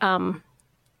that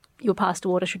your pasta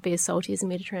water should be as salty as the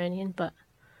Mediterranean, but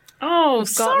Oh, got that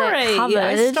sorry. I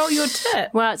covered. stole your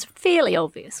tip. well, it's a fairly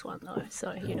obvious one though,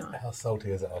 so you know, How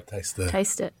salty is it? I'll taste it.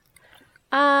 taste it.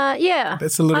 Yeah,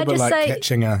 That's a little I'd bit just like say-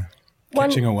 catching a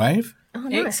wave. Oh,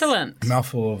 nice. Excellent.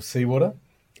 Mouthful of seawater.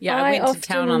 Yeah, I I went to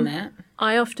town on that.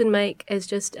 I often make as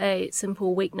just a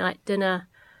simple weeknight dinner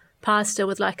pasta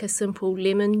with like a simple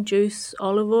lemon juice,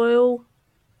 olive oil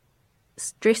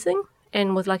dressing,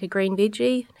 and with like a green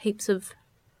veggie, heaps of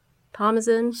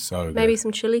parmesan, So good. maybe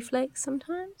some chili flakes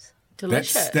sometimes.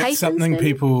 Delicious. That's Capers, something maybe?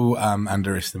 people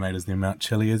underestimate is the amount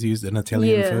chili is used in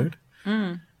Italian Yeah. food.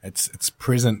 It's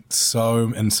present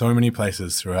in so many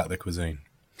places throughout the cuisine.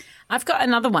 I've got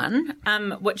another one,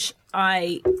 which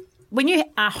when you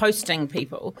are hosting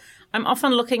people, I'm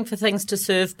often looking for things to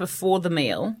serve before the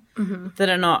meal that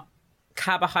are not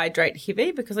carbohydrate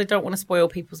heavy because I don't want to spoil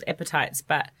people's appetites,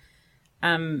 but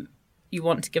you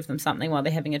want to give them something while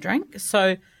they're having a drink.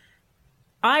 So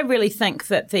I really think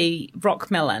that the rock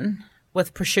melon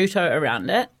with prosciutto around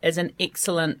it is an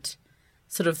excellent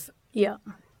sort of Yeah,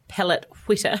 pellet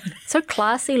whetter. so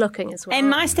classy looking as well. And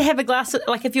nice to have a glass of,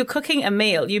 like if you're cooking a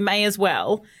meal, you may as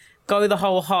well go the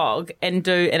whole hog and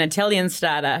do an Italian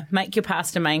starter, make your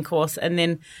pasta main course, and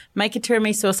then make a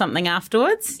tiramisu or something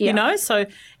afterwards, Yeah. you know? So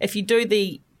if you do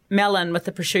the melon with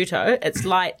the prosciutto, it's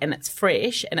light and it's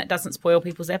fresh and it doesn't spoil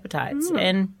people's appetites.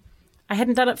 And I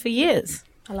hadn't done it for years.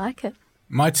 I like it.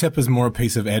 My tip is more a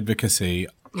piece of advocacy.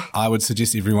 I would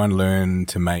suggest everyone learn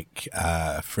to make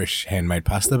fresh handmade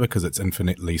pasta because it's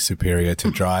infinitely superior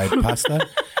to dried pasta.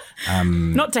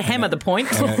 Not to hammer the point.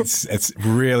 And it's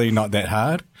really not that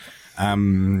hard.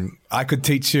 I could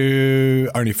teach you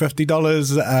only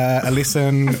 $50 a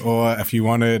lesson, or if you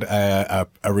wanted a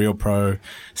real pro,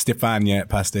 Stefania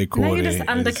Pasta Cordi. Now you're just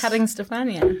undercutting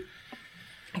Stefania.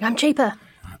 Like, I'm cheaper.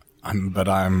 But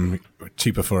I'm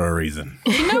cheaper for a reason.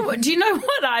 Do you know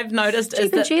what I've noticed is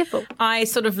Cheap and that cheerful. I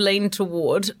sort of lean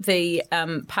toward the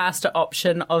pasta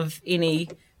option of any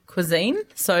cuisine.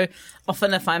 So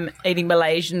often if I'm eating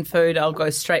Malaysian food, I'll go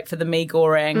straight for the mee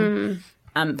goreng.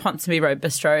 Ponce Miro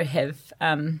Bistro have,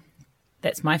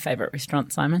 that's my favourite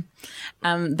restaurant, Simon.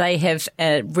 They have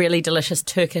a really delicious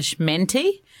Turkish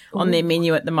manti on their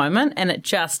menu at the moment, and it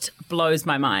just blows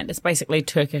my mind. It's basically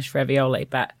Turkish ravioli,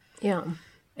 but Yeah.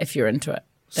 if you're into it,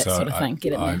 that sort of thing,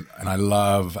 get in there. And I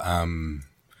love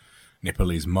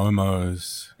Nepalese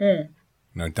momos,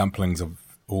 dumplings of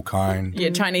all kind.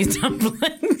 Yeah, Chinese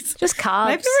dumplings. Just carbs.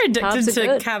 Maybe we're Carbs addicted are to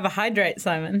good. carbohydrates,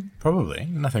 Simon. Probably.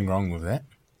 Nothing wrong with that.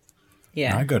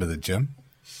 Yeah. I go to the gym.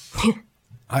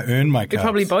 I earn my carbs. We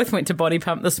probably both went to Body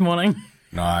Pump this morning.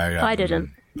 No, I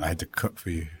didn't. I had to cook for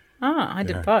you. Oh, I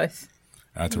did both.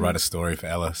 I had to write a story for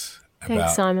Alice Thanks,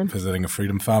 about Simon. visiting a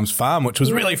Freedom Farms farm, which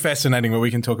was really fascinating, but we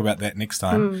can talk about that next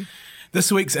time. This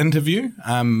week's interview,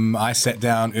 I sat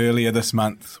down earlier this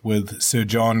month with Sir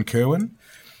John Kirwan,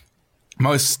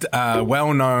 most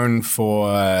well known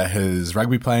for his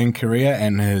rugby playing career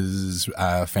and his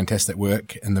fantastic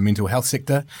work in the mental health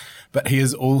sector, but he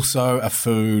is also a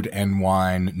food and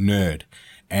wine nerd.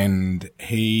 And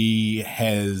he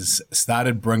has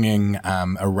started bringing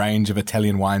a range of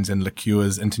Italian wines and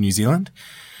liqueurs into New Zealand.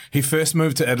 He first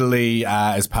moved to Italy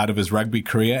as part of his rugby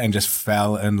career and just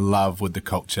fell in love with the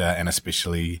culture and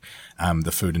especially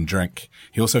the food and drink.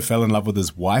 He also fell in love with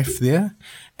his wife there,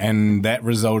 and that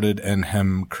resulted in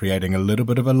him creating a little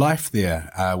bit of a life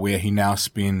there, where he now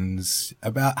spends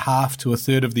about half to a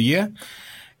third of the year.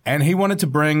 And he wanted to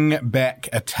bring back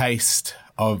a taste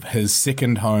of his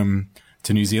second home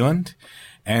to New Zealand.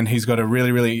 and he's got a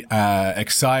really, really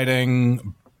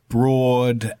exciting,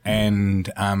 broad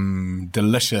and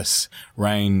delicious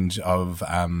range of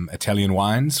Italian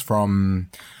wines from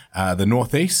the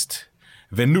northeast.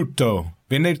 Venuto,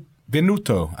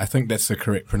 I think that's the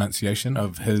correct pronunciation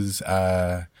of his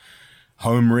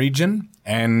home region.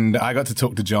 And I got to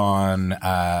talk to John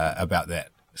about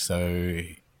that. So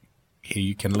here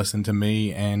you can listen to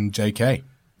me and JK.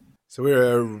 So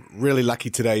we're really lucky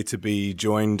today to be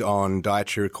joined on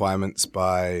Dietary Requirements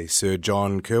by Sir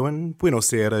John Kirwan.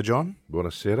 Buonasera, John.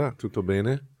 Buonasera, tutto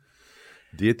bene?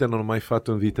 Dieta non ho mai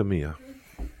fatto in vita mia.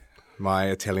 My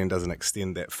Italian doesn't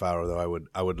extend that far, although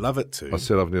I would love it to. I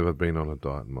said I've never been on a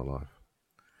diet in my life.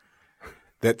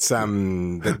 That's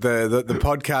the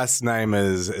podcast name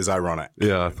is ironic.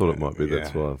 Yeah, I thought it might be.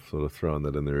 That's why I've sort of thrown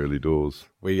that in the early doors.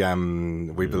 We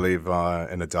believe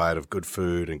in a diet of good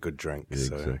food and good drink. Yeah,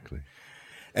 so. exactly.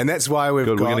 And that's why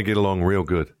we're going to get along real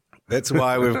good. That's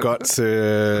why we've got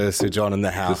Sir John in the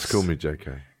house. Just call me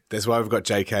JK. That's why we've got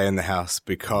JK in the house,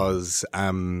 because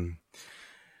in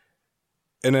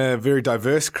a very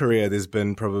diverse career, there's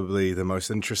been probably the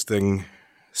most interesting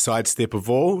sidestep of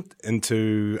all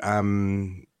into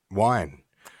wine.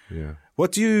 Yeah.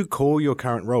 What do you call your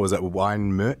current role? Is that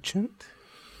wine merchant?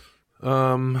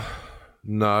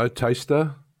 No,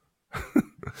 taster.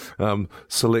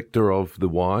 Selector of the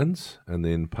wines, and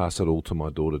then pass it all to my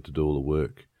daughter to do all the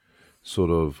work. Sort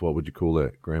of, what would you call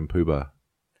that? Grand poobah.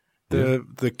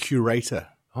 The curator.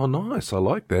 Oh, nice. I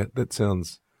like that. That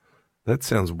sounds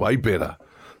way better.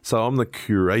 So I'm the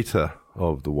curator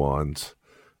of the wines.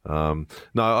 No,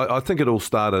 I think it all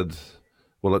started,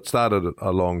 well, it started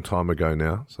a long time ago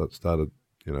now. So it started,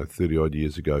 30 odd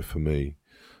years ago for me,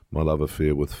 my love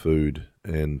affair with food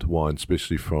and wine,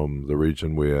 especially from the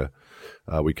region where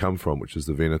we come from, which is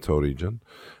the Veneto region.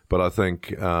 But I think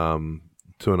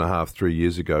 2.5, 3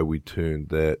 years ago, we turned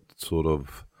that sort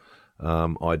of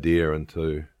idea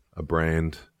into a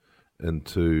brand,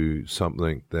 into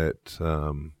something that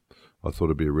I thought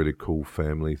would be a really cool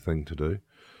family thing to do.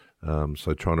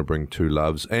 So trying to bring two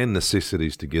loves and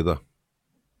necessities together.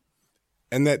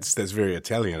 And that's very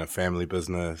Italian, a family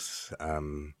business,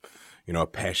 a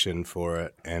passion for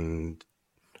it. And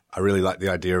I really like the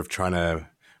idea of trying to,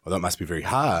 although it must be very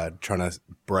hard, trying to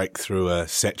break through a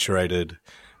saturated,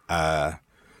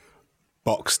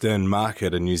 boxed-in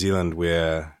market in New Zealand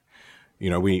where,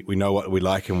 we know what we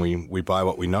like and we buy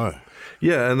what we know.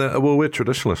 Yeah, and we're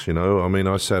traditionalists, I mean,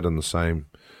 I sat in the same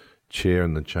chair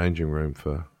in the changing room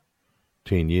for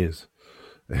 10 years.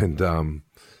 And,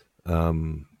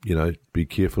 be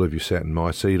careful if you sat in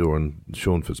my seat or in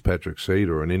Sean Fitzpatrick's seat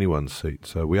or in anyone's seat.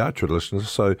 So we are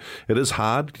traditionalists. So it is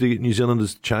hard to get New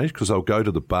Zealanders to change because they'll go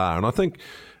to the bar. And I think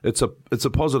it's a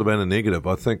positive and a negative.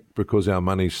 I think because our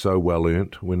money's so well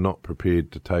earned, we're not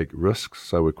prepared to take risks.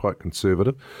 So we're quite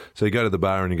conservative. So you go to the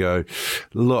bar and you go,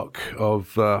 look,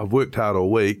 I've worked hard all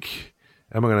week.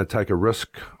 Am I going to take a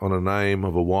risk on a name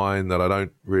of a wine that I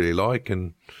don't really like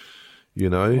and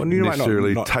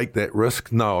necessarily take that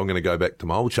risk? No, I'm going to go back to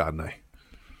my old Chardonnay.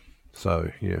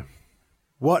 So, yeah.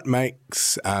 What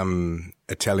makes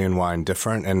Italian wine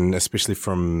different, and especially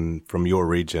from your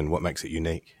region, what makes it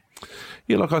unique?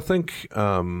 Yeah, look, I think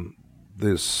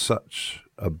there's such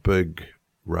a big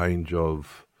range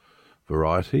of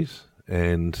varieties,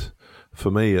 and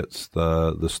for me, it's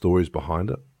the stories behind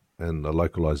it and the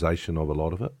localization of a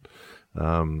lot of it.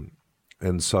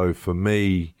 And so for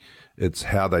me, it's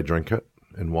how they drink it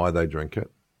and why they drink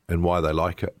it and why they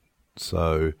like it.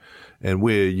 So, and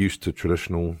we're used to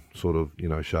traditional sort of,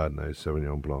 Chardonnays,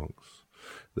 Sauvignon Blancs,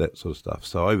 that sort of stuff.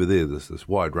 So over there's this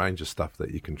wide range of stuff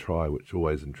that you can try, which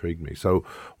always intrigued me. So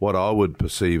what I would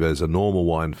perceive as a normal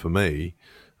wine for me,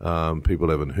 people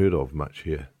haven't heard of much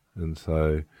here. And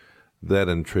so that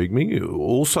intrigued me.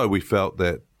 Also, we felt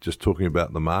that, just talking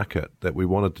about the market, that we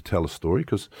wanted to tell a story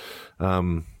because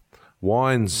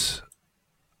wines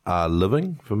are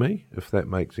living for me, if that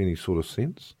makes any sort of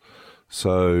sense.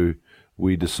 So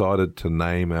we decided to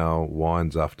name our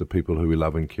wines after people who we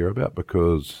love and care about,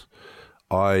 because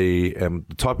I am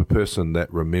the type of person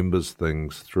that remembers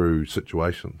things through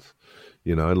situations.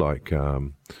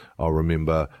 I'll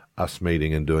remember us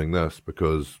meeting and doing this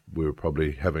because we were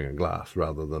probably having a glass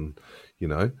rather than,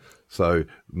 So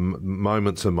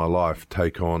moments in my life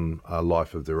take on a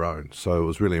life of their own. So it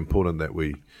was really important that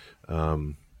we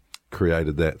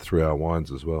created that through our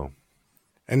wines as well.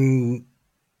 And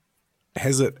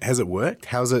has it worked?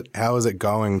 How is it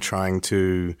going trying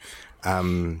to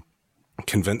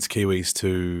convince Kiwis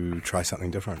to try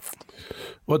something different?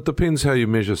 Well, it depends how you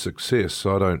measure success.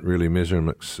 I don't really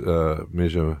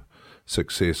measure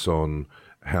success on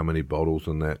how many bottles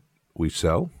and that we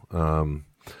sell.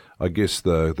 I guess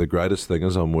the greatest thing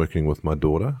is I'm working with my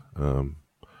daughter.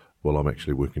 Well, I'm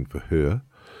actually working for her.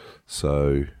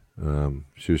 So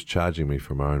she was charging me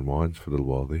for my own wines for a little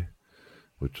while there,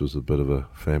 which was a bit of a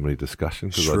family discussion.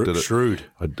 Shrewd.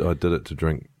 I did it to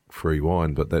drink free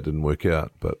wine, but that didn't work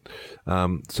out. But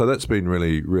so that's been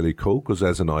really, really cool, because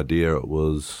as an idea, it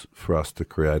was for us to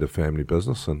create a family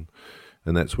business, and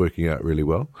that's working out really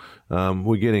well.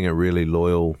 We're getting a really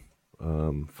loyal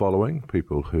following,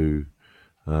 people who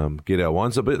get our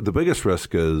wines. The biggest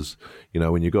risk is,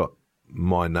 when you got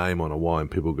my name on a wine,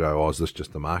 people go, oh, is this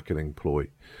just a marketing ploy?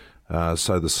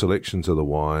 So the selections of the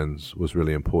wines was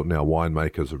really important. Our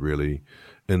winemakers are really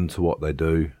into what they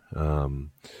do.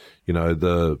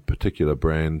 The particular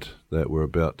brand that we're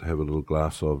about to have a little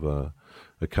glass of, a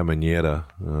Camaniera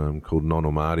called Non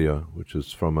Omario, which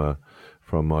is from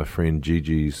my friend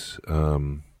Gigi's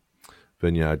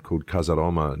vineyard called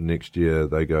Casaroma. Next year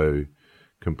they go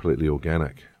completely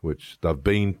organic, which they've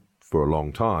been for a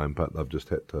long time, but they've just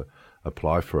had to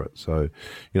apply for it. So,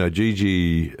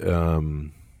 Gigi,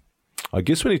 I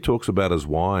guess when he talks about his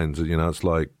wines, it's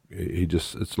like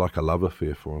it's like a love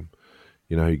affair for him.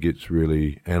 He gets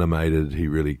really animated. He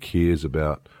really cares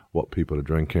about what people are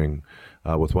drinking.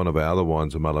 With one of our other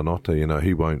wines, a Malanotte,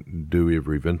 he won't do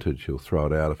every vintage. He'll throw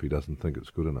it out if he doesn't think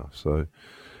it's good enough. So,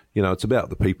 it's about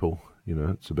the people.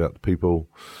 It's about the people,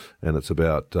 and it's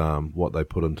about what they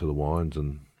put into the wines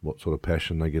and what sort of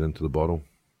passion they get into the bottle.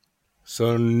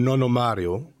 So Non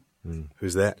Omario,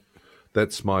 who's that?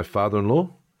 That's my father-in-law.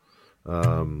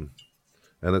 And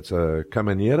it's a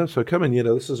Camaniera. So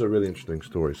Camaniera, this is a really interesting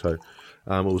story. So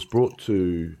it was brought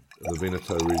to the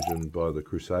Veneto region by the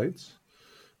Crusades,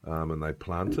 and they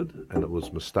planted, and it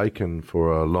was mistaken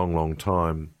for a long, long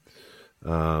time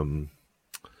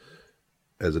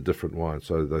as a different wine.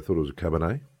 So they thought it was a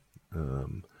Cabernet.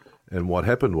 And what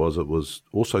happened was it was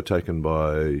also taken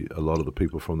by a lot of the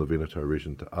people from the Veneto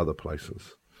region to other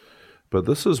places. But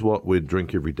this is what we'd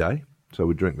drink every day. So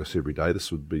we drink this every day.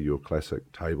 This would be your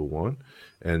classic table wine.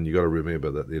 And you got to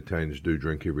remember that the Italians do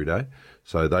drink every day.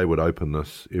 So they would open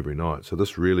this every night. So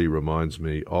this really reminds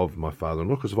me of my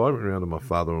father-in-law, because if I went around to my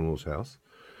father-in-law's house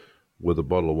with a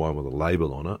bottle of wine with a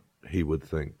label on it, he would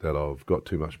think that I've got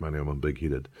too much money, I'm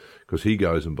big-headed, because he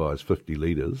goes and buys 50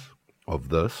 litres of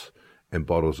this and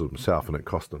bottles it himself, and it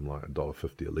cost him like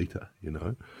 $1.50 a litre,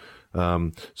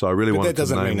 So I really wanted to that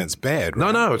doesn't mean it's bad,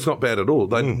 right? No, it's not bad at all.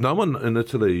 No one in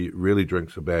Italy really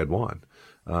drinks a bad wine,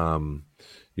 and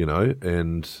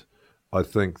I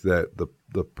think that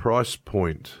the price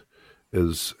point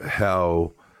is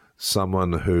how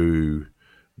someone who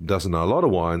doesn't know a lot of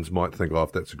wines might think, oh,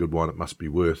 if that's a good wine, it must be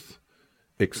worth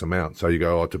X amount. So you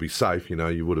go, oh, to be safe,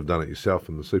 you would have done it yourself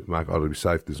in the supermarket. Oh, to be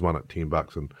safe, there's one at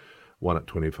 $10 and one at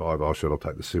 25. Oh, shit, I'll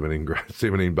take the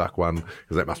 $17 one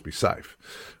because that must be safe.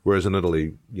 Whereas in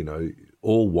Italy,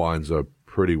 all wines are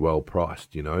pretty well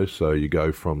priced, So you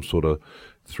go from sort of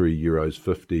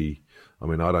 €3.50. I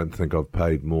mean, I don't think I've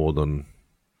paid more than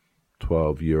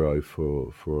 €12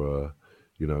 for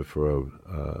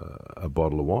a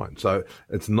bottle of wine. So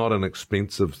it's not an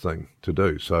expensive thing to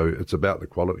do. So it's about the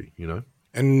quality,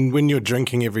 And when you're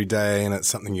drinking every day and it's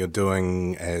something you're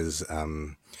doing as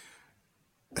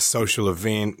a social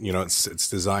event, it's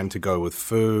designed to go with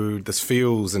food. This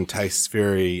feels and tastes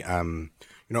very,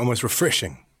 almost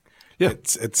refreshing. Yeah,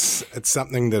 it's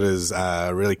something that is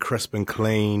really crisp and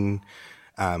clean,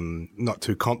 not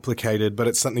too complicated, but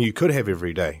it's something you could have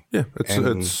every day. Yeah,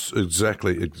 it's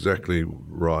exactly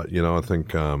right. I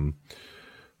think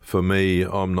for me,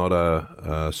 I'm not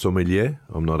a sommelier.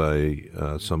 I'm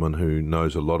not someone who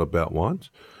knows a lot about wines,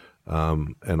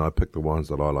 and I pick the wines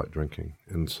that I like drinking,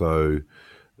 and so.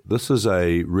 This is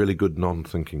a really good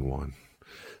non-thinking wine.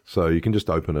 So you can just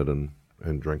open it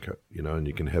and drink it, and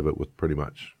you can have it with pretty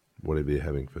much whatever you're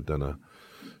having for dinner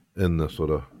in the sort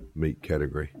of meat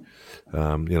category.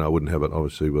 I wouldn't have it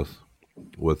obviously with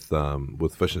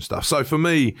fish and stuff. So for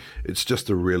me, it's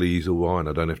just a really easy wine.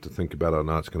 I don't have to think about it. I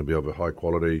know it's going to be of a high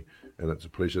quality, and it's a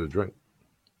pleasure to drink.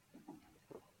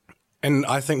 And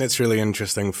I think that's really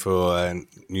interesting for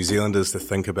New Zealanders to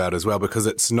think about as well, because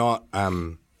it's not...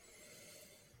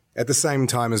 at the same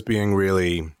time as being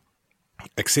really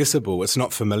accessible, it's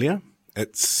not familiar.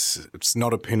 It's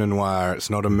not a Pinot Noir. It's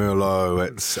not a Merlot.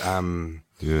 It's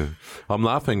Yeah, I'm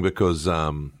laughing because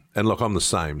and look, I'm the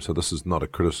same. So this is not a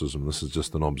criticism. This is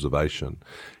just an observation.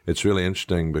 It's really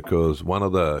interesting because one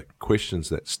of the questions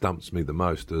that stumps me the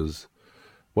most is,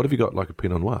 "What have you got like a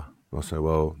Pinot Noir?" I say,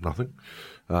 "Well, nothing."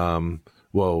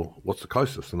 Well, what's the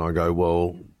closest? And I go,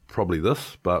 "Well, probably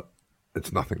this, but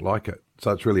it's nothing like it."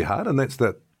 So it's really hard, and that's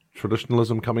that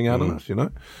traditionalism coming out of us,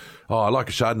 Oh, I like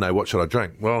a Chardonnay. What should I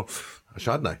drink? Well, a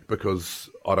Chardonnay because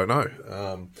I don't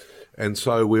know. And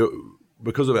so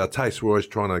because of our taste, we're always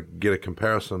trying to get a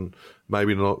comparison,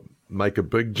 maybe not make a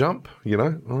big jump,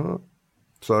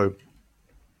 So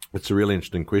it's a really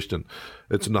interesting question.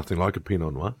 It's nothing like a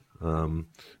Pinot Noir.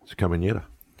 It's a Camagnetta.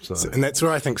 And that's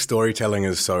where I think storytelling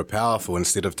is so powerful.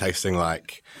 Instead of tasting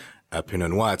like a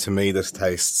Pinot Noir, to me this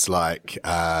tastes like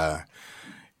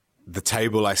the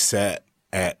table I sat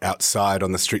at outside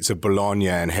on the streets of Bologna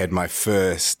and had my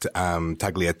first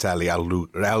tagliatelle al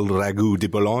ragu di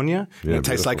Bologna. Yeah, it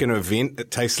tastes like an event.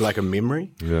 It tastes like a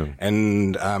memory. Yeah.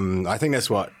 And I think that's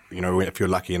what, if you're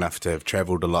lucky enough to have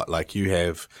travelled a lot like you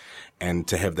have and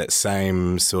to have that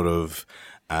same sort of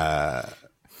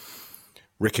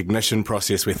recognition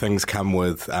process where things come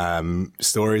with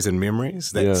stories and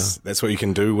memories. That's what you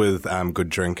can do with good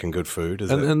drink and good food.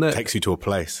 And that takes you to a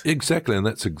place. Exactly, and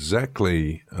that's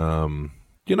exactly.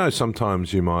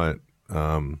 Sometimes you might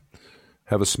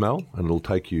have a smell, and it'll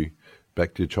take you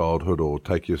back to your childhood, or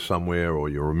take you somewhere, or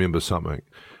you'll remember something,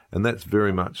 and that's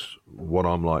very much what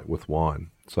I'm like with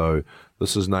wine. So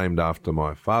this is named after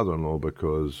my father-in-law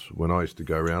because when I used to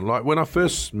go around, like when I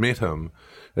first met him,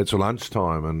 it's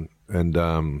lunchtime, and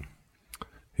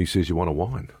he says, "You want a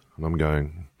wine?" And I'm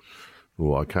going,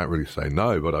 well, I can't really say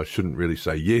no, but I shouldn't really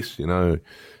say yes. New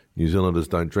Zealanders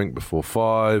don't drink before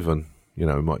 5, and we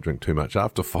might drink too much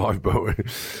after 5. But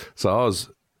so I was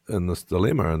in this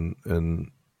dilemma,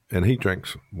 and he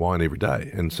drinks wine every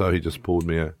day, and so he just poured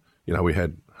me we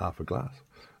had half a glass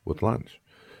with lunch,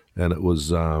 and it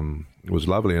was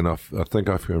lovely. And I think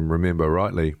I can remember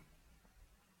rightly,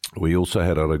 we also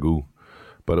had a ragu,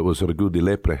 but it was a ragu de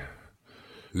lepre.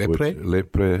 Lepre?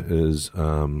 Lepre is,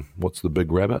 what's the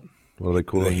big rabbit? What do they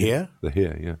call it? The hare? The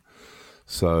hare, yeah.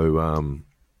 So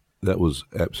that was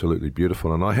absolutely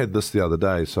beautiful. And I had this the other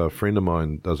day. So a friend of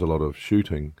mine does a lot of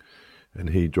shooting, and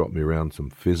he dropped me around some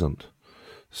pheasant.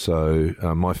 So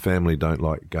my family don't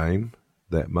like game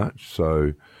that much.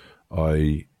 So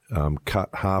I cut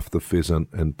half the pheasant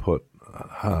and put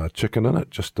chicken in it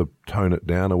just to tone it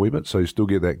down a wee bit, so you still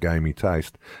get that gamey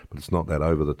taste, but it's not that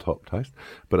over the top taste.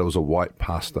 But it was a white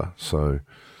pasta,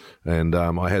 and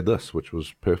I had this, which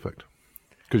was perfect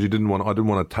because I didn't want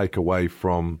to take away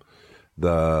from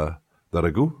the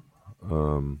ragu.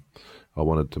 I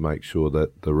wanted to make sure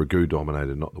that the ragu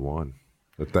dominated, not the wine.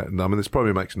 This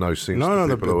probably makes no sense. No,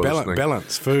 the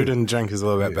balance. Food and drink is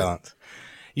all about balance.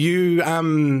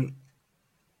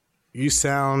 You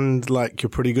sound like you're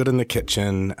pretty good in the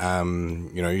kitchen.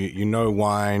 You know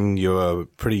wine. You're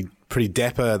pretty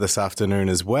dapper this afternoon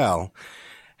as well.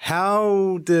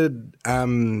 How did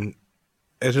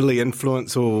Italy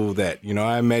influence all that?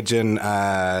 I imagine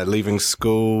leaving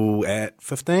school at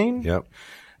 15. Yep.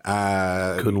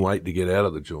 Couldn't wait to get out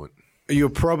of the joint. You're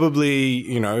probably,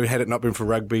 had it not been for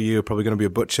rugby, you're probably going to be a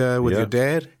butcher with your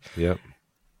dad. Yep.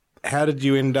 How did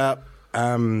you end up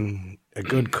a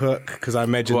good cook? Because I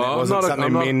imagine that wasn't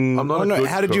something men...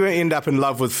 How did you end up in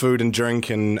love with food and drink?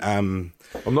 And I'm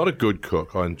not a good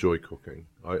cook. I enjoy cooking.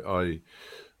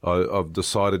 I've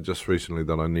decided just recently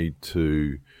that I need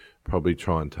to probably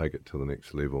try and take it to the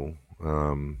next level.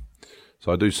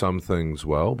 So I do some things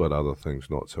well, but other things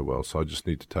not so well. So I just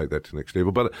need to take that to the next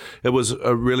level. But it was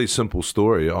a really simple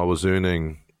story. I was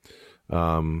earning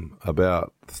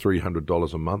about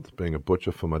 $300 a month being a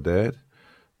butcher for my dad,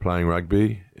 playing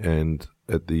rugby, and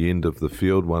at the end of the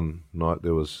field one night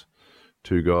there was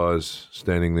 2 guys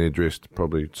standing there dressed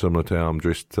probably similar to how I'm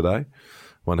dressed today.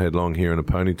 One had long hair and a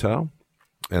ponytail,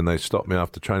 and they stopped me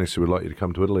after training and said, "We'd like you to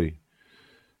come to Italy."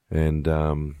 And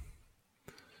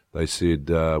they said,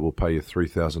 "We'll pay you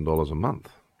 $3,000 a month."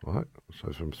 Right?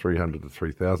 So from 300 to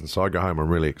 3,000. So I go home, I'm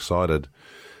really excited,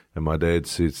 and my dad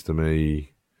says to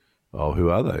me, "Oh, who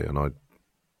are they?" And I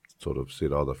sort of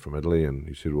said, "Oh, they're from Italy." And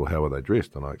he said, "Well, how are they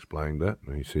dressed?" And I explained that.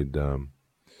 And he said,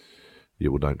 "Yeah,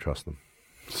 well, don't trust them."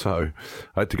 So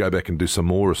I had to go back and do some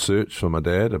more research for my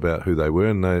dad about who they were,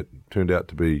 and they turned out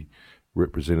to be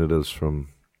representatives from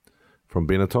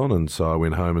Benetton. And so I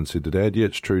went home and said to Dad, "Yeah,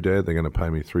 it's true, Dad, they're going to pay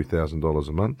me $3,000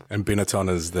 a month." And Benetton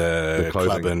is the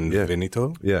club in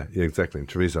Veneto? Yeah, exactly, in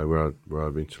Treviso, where I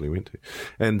eventually went to.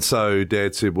 And so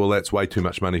Dad said, "Well, that's way too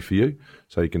much money for you,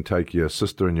 so you can take your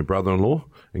sister and your brother-in-law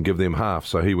and give them half."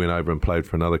 So he went over and played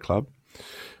for another club.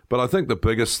 But I think the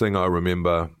biggest thing I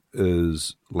remember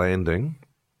is landing.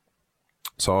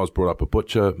 So I was brought up a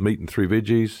butcher, meat and 3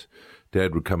 veggies.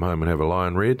 Dad would come home and have a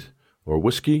Lion Red or a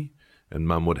whiskey, and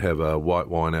Mum would have a white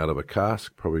wine out of a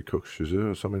cask, probably Cook's Chazur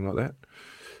or something like that.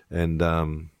 And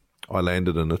I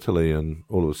landed in Italy, and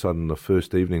all of a sudden, the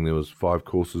first evening, there was 5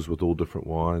 courses with all different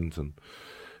wines,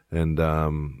 and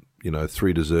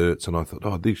 3 desserts, and I thought,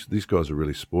 oh, these guys are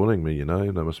really spoiling me, and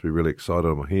they must be really excited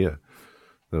I'm here.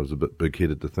 That was a bit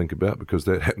big-headed to think about, because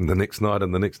that happened the next night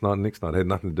and the next night and the next night. It had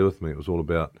nothing to do with me. It was all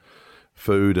about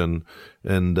food, and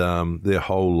their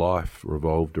whole life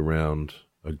revolved around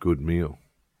a good meal,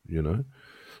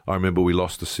 I remember we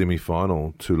lost the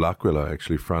semi-final to L'Aquila,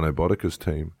 actually, Frano Bodica's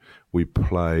team. We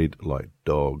played like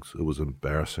dogs. It was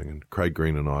embarrassing. And Craig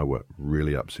Green and I were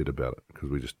really upset about it because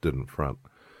we just didn't front.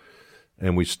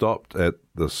 And we stopped at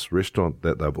this restaurant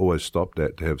that they've always stopped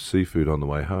at to have seafood on the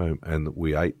way home, and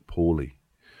we ate poorly.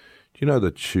 Do you know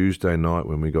the Tuesday night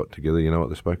when we got together, you know what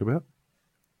they spoke about?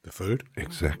 The food?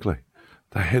 Exactly.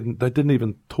 They didn't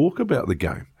even talk about the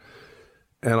game.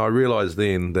 And I realised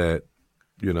then that,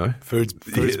 Food's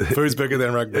bigger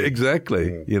than rugby.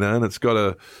 Exactly. And it's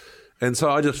got and so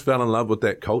I just fell in love with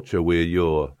that culture where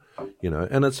you're,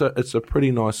 and it's a pretty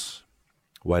nice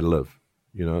way to live.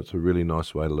 It's a really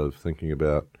nice way to live, thinking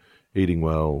about eating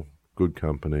well, good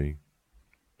company.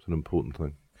 It's an important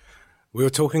thing. We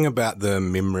were talking about the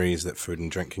memories that food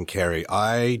and drink can carry.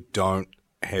 I don't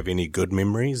have any good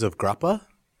memories of grappa.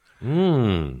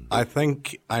 I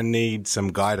think I need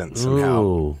some guidance on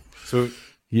how. So,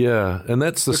 yeah, and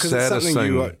that's the saddest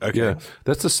thing. Okay. Yeah,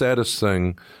 that's the saddest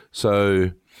thing.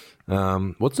 So,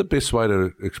 what's the best way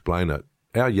to explain it?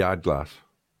 Our yard glass,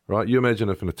 right? You imagine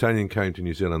if an Italian came to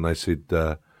New Zealand, they said,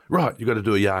 right, you got to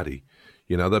do a yardie.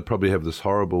 They'd probably have this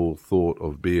horrible thought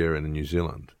of beer in New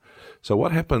Zealand. So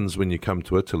what happens when you come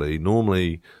to Italy?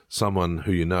 Normally, someone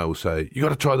who will say, you got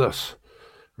to try this,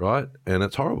 right? And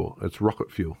it's horrible. It's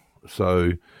rocket fuel.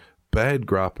 So bad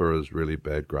grappa is really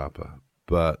bad grappa,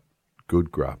 but good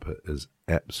grappa is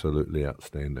absolutely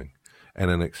outstanding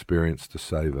and an experience to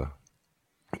savour.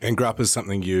 And grappa is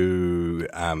something you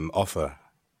offer.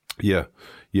 Yeah,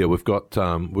 we've got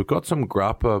some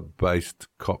grappa-based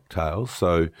cocktails.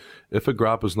 So if a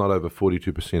grappa is not over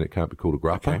 42%, it can't be called a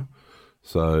grappa. Okay.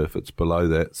 So if it's below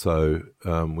that, so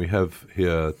we have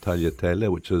here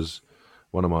Tagliatelle, which is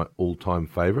one of my all-time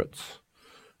favourites.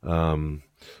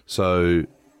 So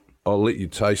I'll let you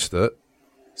taste it.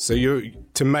 So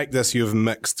to make this, you've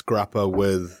mixed grappa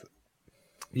with...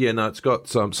 Yeah, no, it's got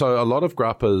some... So a lot of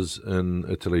grappas in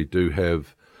Italy do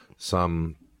have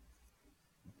some,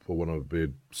 for want of a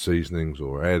better, seasonings,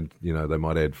 or they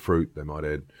might add fruit, they might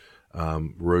add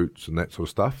roots and that sort of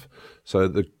stuff. So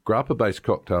the grappa-based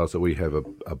cocktails that we have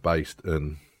are based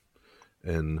in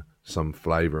some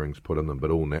flavourings put in them,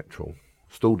 but all natural.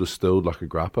 Still distilled like a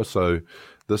grappa. So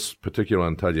this particular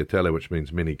one, tagliatelle, which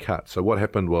means many cuts. So what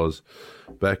happened was,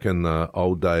 back in the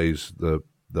old days, the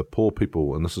poor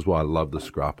people, and this is why I love this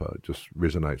grappa, it just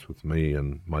resonates with me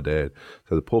and my dad.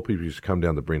 So the poor people used to come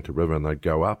down the Brenta River and they'd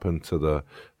go up into the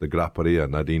grapperia,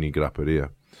 Nardini Grapperia,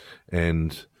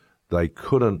 and they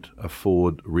couldn't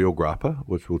afford real grappa,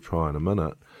 which we'll try in a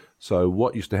minute. So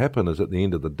what used to happen is, at the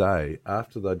end of the day,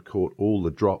 after they'd caught all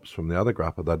the drops from the other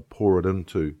grappa, they'd pour it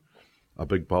into a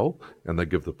big bowl, and they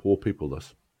give the poor people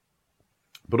this.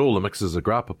 But all the mixes of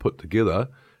grappa put together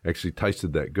actually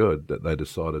tasted that good that they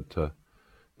decided to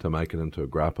make it into a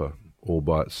grappa all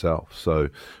by itself. So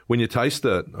when you taste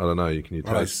it, I don't know, can you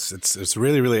taste? It's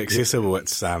really, really accessible.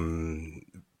 It's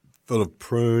full of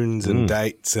prunes and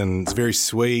dates, and it's very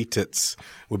sweet.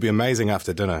 Would be amazing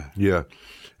after dinner. Yeah,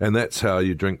 and that's how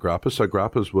you drink grappa. So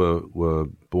grappas were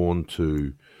born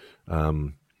to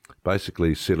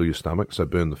basically settle your stomach, so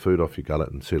burn the food off your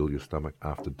gullet and settle your stomach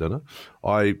after dinner.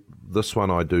 This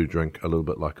one I do drink a little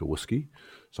bit like a whiskey,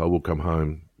 so I will come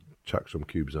home, chuck some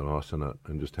cubes of ice in it,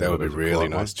 and just have it. That would be really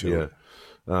nice too.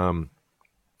 Yeah.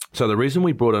 So the reason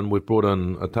we've brought in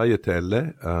a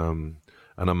tagliatelle,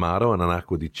 an amaro, and an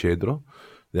acqua di cedro.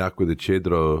 The acqua di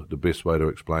cedro, the best way to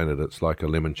explain it, it's like a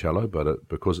limoncello, but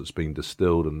because it's been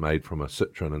distilled and made from a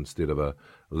citron instead of a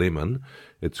lemon,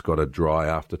 it's got a dry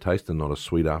aftertaste and not a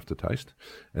sweet aftertaste.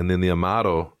 And then the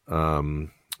amaro,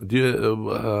 do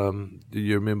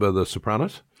you remember The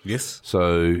Sopranos? Yes.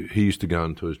 So he used to go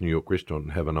into his New York restaurant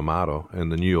and have an amaro,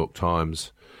 and the New York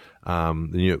Times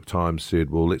said,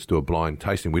 well, let's do a blind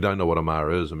tasting. We don't know what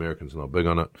Amaro is. Americans are not big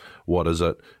on it. What is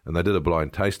it? And they did a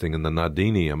blind tasting, and the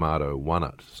Nardini Amaro won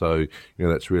it. So,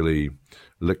 that's really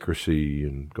licoricey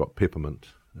and got peppermint.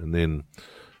 And then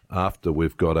after,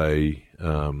 we've got a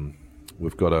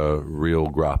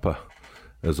real grappa,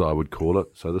 as I would call it.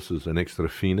 So this is an extra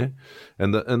fine.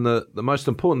 And the most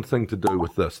important thing to do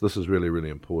with this is really, really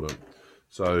important.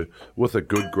 So with a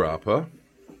good grappa,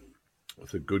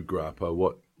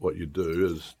 what you do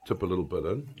is tip a little bit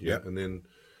in,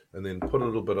 and then put a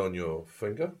little bit on your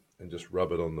finger and just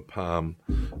rub it on the palm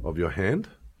of your hand,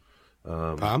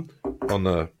 Palm? On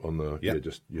the Yep.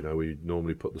 just where you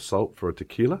normally put the salt for a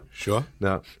tequila. Sure.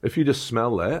 Now, if you just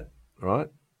smell that, right,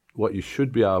 what you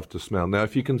should be able to smell. Now,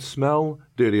 if you can smell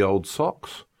dirty old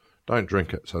socks, don't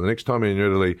drink it. So the next time you're in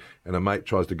Italy and a mate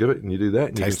tries to give it and you do that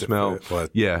and Taste you it can smell. first, or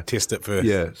yeah. test it first.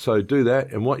 Yeah. So do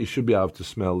that. And what you should be able to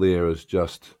smell there is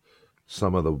just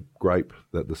some of the grape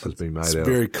that this has been made It's out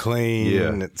very of. clean.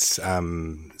 Yeah. It's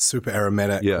super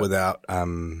aromatic without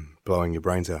blowing your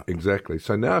brains out. Exactly.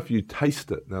 So now if you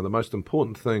taste it, now the most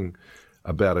important thing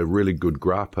about a really good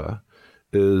grappa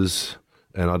is,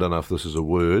 and I don't know if this is a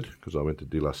word because I went to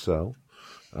De La Salle,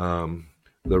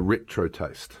 the retro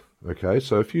taste. Okay,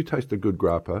 so if you taste a good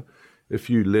grappa, if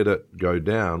you let it go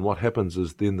down, what happens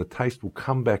is then the taste will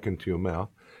come back into your mouth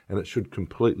and it should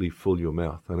completely fill your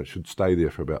mouth and it should stay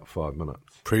there for about 5 minutes.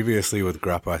 Previously with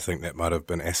grappa, I think that might have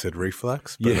been acid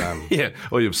reflux. But, Yeah,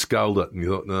 or you've sculled it and you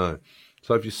thought, no.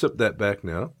 So if you sip that back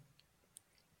now.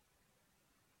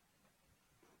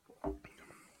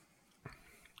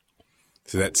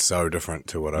 So that's so different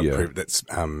to what I've that's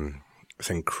it's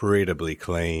incredibly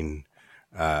clean,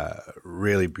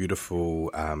 really beautiful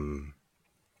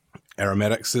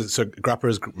aromatics. So grappa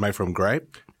is made from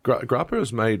grape? Grappa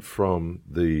is made from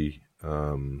the,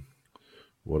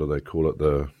 what do they call it,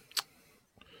 the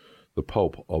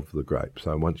pulp of the grape.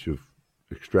 So once you've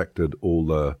extracted all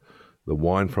the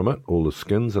wine from it, all the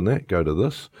skins and that go to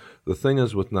this. The thing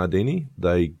is with Nardini,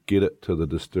 they get it to the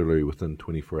distillery within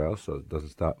 24 hours, so it doesn't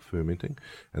start fermenting,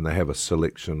 and they have a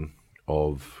selection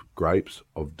of grapes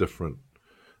of different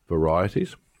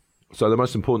varieties. So the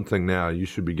most important thing now, you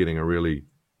should be getting a really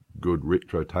good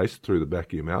retro taste through the back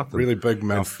of your mouth. Really big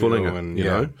mouth filling it, and, you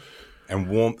know. And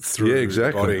warmth through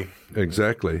the body.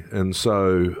 Exactly. And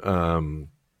so,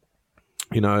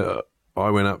 I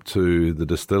went up to the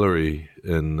distillery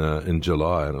in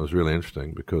July, and it was really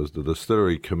interesting because the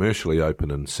distillery commercially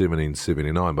opened in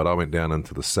 1779, but I went down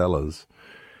into the cellars,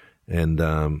 and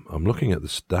I'm looking at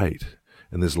this date,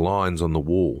 and there's lines on the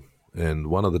wall, and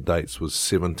one of the dates was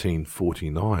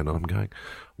 1749, and I'm going,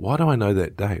 why do I know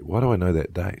that date? Why do I know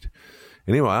that date?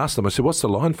 Anyway, I asked them, I said, what's the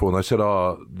line for? And they said,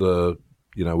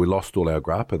 we lost all our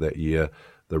grappa that year.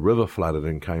 The river flooded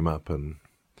and came up and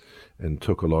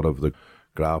took a lot of the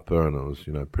grappa, and it was,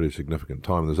 pretty significant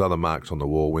time. There's other marks on the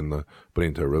wall when the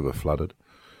Brenta River flooded.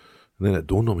 And then it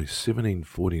dawned on me,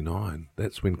 1749,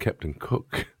 that's when Captain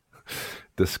Cook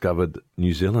discovered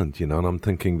New Zealand, and I'm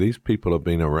thinking these people have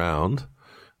been around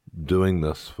doing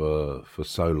this for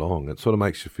so long. It sort of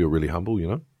makes you feel really humble,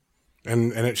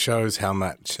 And it shows how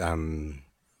much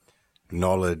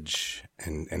knowledge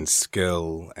and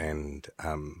skill and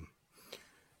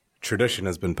tradition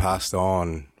has been passed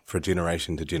on for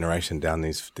generation to generation down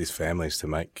these families to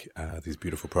make these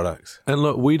beautiful products. And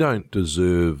look, we don't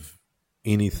deserve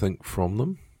anything from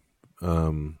them.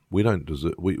 We don't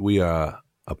deserve. We are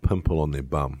a pimple on their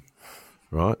bum,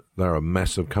 right? They're a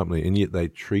massive company, and yet they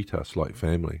treat us like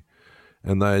family,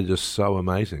 and they are just so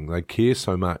amazing. They care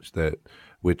so much that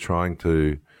we're trying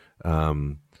to,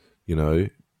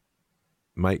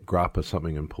 make grappa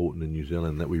something important in New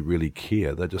Zealand, that we really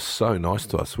care. They're just so nice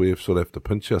to us. We sort of have to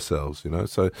pinch ourselves,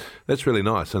 So that's really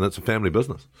nice, and it's a family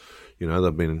business.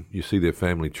 You see their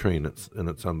family tree, and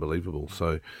it's unbelievable.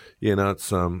 So,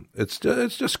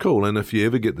 it's just cool. And if you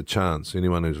ever get the chance,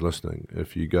 anyone who's listening,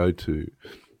 if you go to,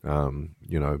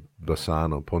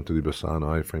 Bassano, Ponte di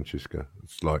Bassano, Francesca,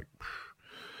 it's like,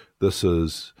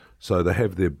 so they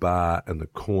have their bar in the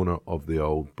corner of the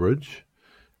old bridge,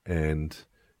 and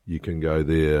you can go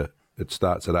there. It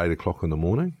starts at 8 o'clock in the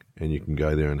morning, and you can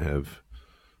go there and have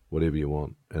whatever you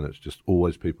want. And it's just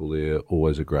always people there,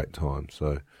 always a great time.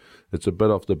 So it's a bit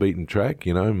off the beaten track.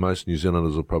 Most New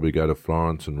Zealanders will probably go to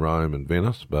Florence and Rome and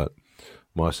Venice, but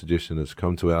my suggestion is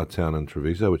come to our town in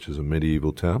Treviso, which is a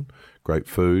medieval town. Great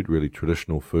food, really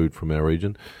traditional food from our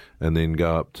region, and then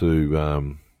go up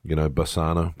to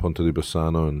Bassano, Ponte di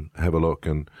Bassano, and have a look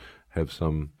and have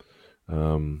some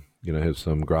have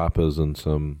some grappas and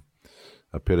some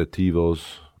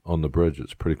aperitivos on the bridge.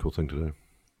 It's a pretty cool thing to do.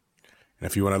 And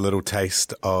if you want a little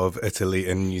taste of Italy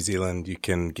in New Zealand, you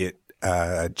can get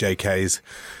JK's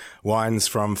wines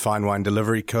from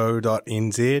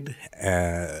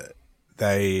finewinedeliveryco.nz.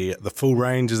 The full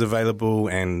range is available,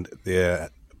 and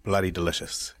they're bloody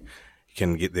delicious. You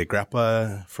can get their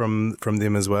grappa from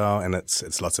them as well, and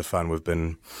it's lots of fun. We've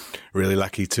been really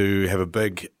lucky to have a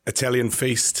big Italian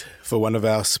feast for one of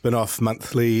our spin-off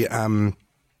monthly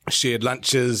shared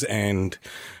lunches, and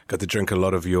got to drink a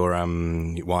lot of your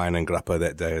wine and grappa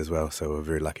that day as well, so we're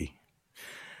very lucky.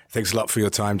 Thanks a lot for your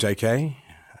time, JK.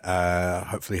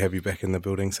 Hopefully have you back in the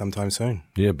building sometime soon.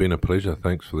 Yeah, been a pleasure.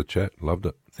 Thanks for the chat. Loved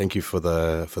it. Thank you for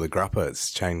the grappa.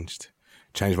 It's changed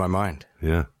changed my mind.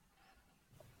 Yeah.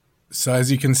 So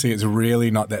as you can see, it's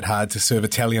really not that hard to serve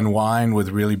Italian wine with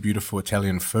really beautiful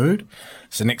Italian food.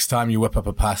 So next time you whip up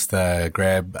a pasta,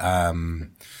 grab a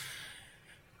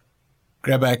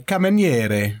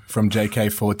Cameriere from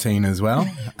JK14 as well.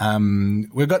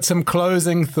 We've got some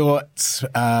closing thoughts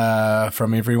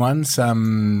from everyone,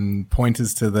 some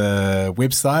pointers to the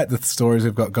website, the stories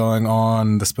we've got going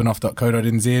on, the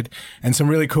spinoff.co.nz, and some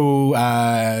really cool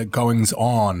goings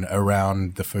on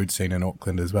around the food scene in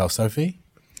Auckland as well. Sophie?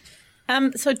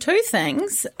 So two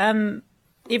things.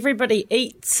 Everybody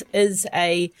Eats is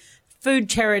a food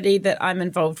charity that I'm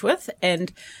involved with,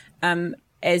 and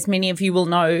as many of you will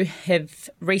know, have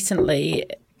recently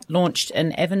launched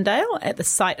in Avondale at the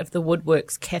site of the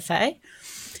Woodworks Cafe.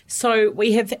 So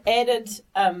we have added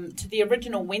to the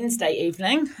original Wednesday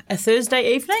evening, a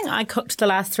Thursday evening. I cooked the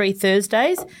last 3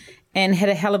 Thursdays and had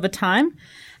a hell of a time.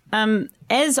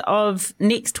 As of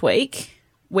next week,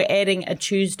 we're adding a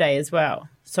Tuesday as well.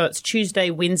 So it's Tuesday,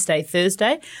 Wednesday,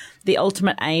 Thursday. The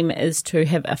ultimate aim is to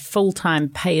have a full-time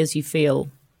pay-as-you-feel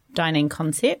dining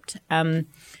concept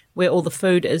where all the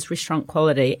food is restaurant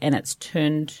quality and it's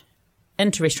turned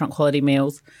into restaurant quality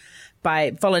meals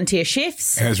by volunteer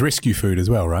chefs. And it's rescue food as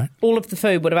well, right? All of the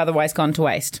food would have otherwise gone to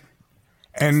waste.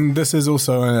 And this is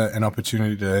also an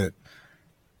opportunity to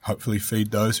hopefully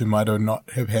feed those who might not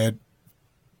have had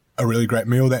a really great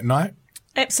meal that night.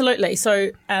 Absolutely.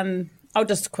 So I'll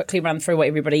just quickly run through what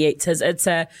Everybody Eats is. It's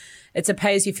a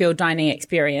pay-as-you-feel dining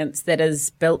experience that is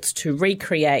built to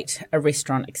recreate a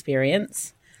restaurant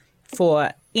experience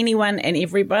for anyone and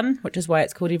everyone, which is why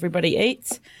it's called Everybody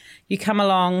Eats. You come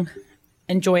along,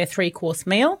 enjoy a 3-course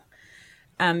meal.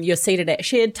 You're seated at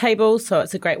shared tables, so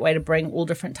it's a great way to bring all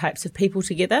different types of people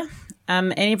together.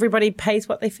 And everybody pays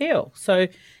what they feel. So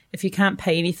if you can't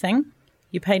pay anything,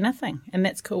 you pay nothing, and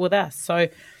that's cool with us. So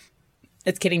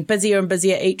it's getting busier and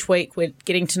busier each week. We're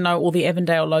getting to know all the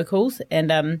Avondale locals,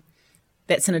 and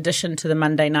that's in addition to the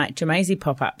Monday night Jamaizi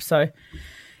pop-up. So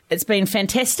it's been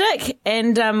fantastic,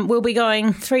 and we'll be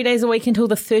going 3 days a week until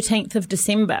the 13th of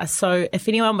December. So if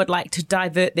anyone would like to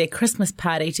divert their Christmas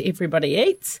party to Everybody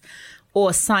Eats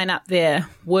or sign up their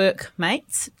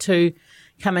workmates to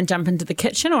come and jump into the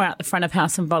kitchen or out the front of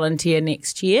house and volunteer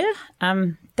next year,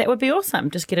 that would be awesome.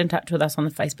 Just get in touch with us on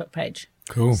the Facebook page.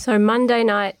 Cool. So Monday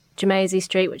night, Jamaizi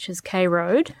Street, which is K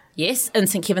Road. Yes, in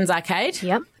St Kevin's Arcade.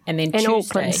 Yep. And then In Tuesday.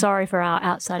 Auckland. Sorry for our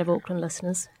outside of Auckland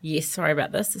listeners. Yes, sorry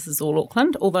about this. This is all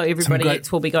Auckland, although Everybody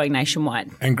Eats will be going nationwide.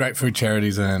 And great food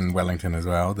charities in Wellington as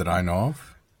well that I know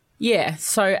of. Yeah,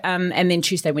 so and then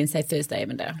Tuesday, Wednesday, Thursday,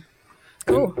 Avondale.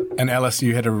 Cool. And Alice,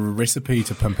 you had a recipe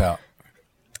to pimp out.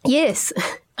 Yes.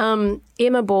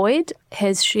 Emma Boyd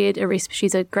has shared a recipe.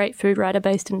 She's a great food writer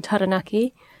based in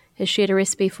Taranaki. Has shared a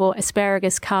recipe for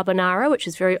asparagus carbonara, which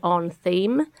is very on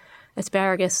theme.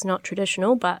 Asparagus, not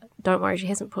traditional, but don't worry, she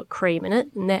hasn't put cream in it.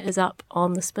 And that is up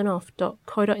on the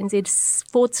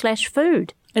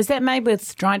spinoff.co.nz/food. Is that made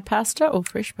with dried pasta or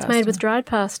fresh pasta? It's made with dried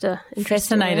pasta.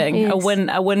 Fascinating. Yes. A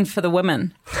win for the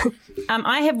women.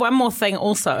 I have one more thing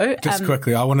also. Just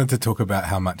quickly, I wanted to talk about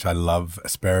how much I love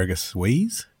asparagus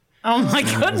wheeze. Oh my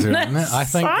goodness. I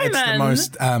think Simon. it's the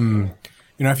most,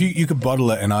 if you could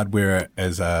bottle it and I'd wear it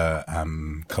as a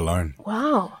cologne.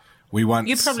 Wow.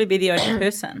 You'd probably be the only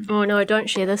person. Oh, no, don't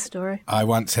share this story. I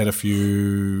once had a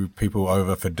few people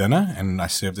over for dinner and I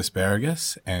served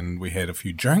asparagus and we had a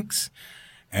few drinks.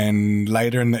 And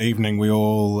later in the evening, we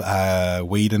all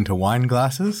weed into wine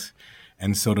glasses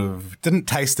and sort of didn't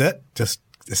taste it, just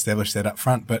established that up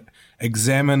front, but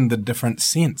examined the different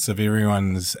scents of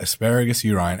everyone's asparagus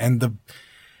urine. And the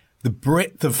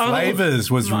breadth of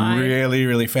flavors was really,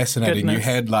 really fascinating. Goodness.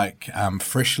 You had like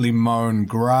freshly mown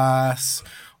grass,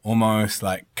 almost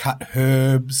like cut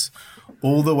herbs,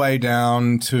 all the way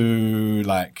down to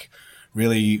like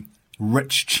really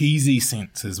rich cheesy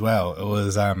scents as well. It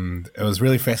was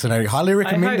really fascinating. Highly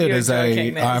recommended as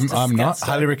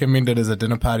highly recommended as a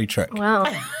dinner party trick. Wow.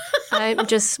 I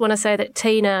just want to say that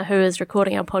Tina, who is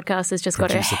recording our podcast, has just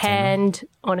got her Producer hand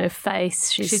on her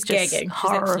face. She's just gagging.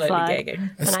 horrified. She's absolutely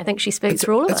gagging. And I think she speaks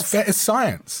for all of us. It's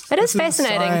science. It is This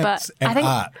fascinating, but science and I think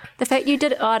art. the fact you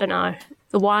did, I don't know,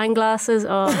 the wine glasses.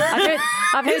 Oh,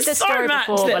 I've heard this so story much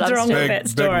before, but that's I'm wrong still. with Big that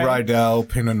story. Rydell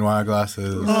Pinot Noir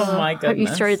glasses. Oh my Hope you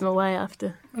goodness. threw them away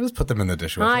after. I just put them in the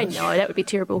dishwasher. I know, that would be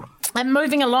terrible. And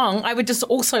moving along, I would just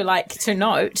also like to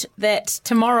note that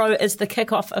tomorrow is the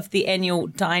kickoff of the annual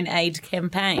Dine Aid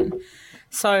campaign.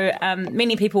 So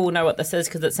many people will know what this is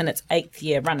because it's in its 8th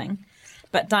year running.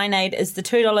 But Dine Aid is the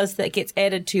 $2 that gets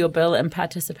added to your bill in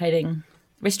participating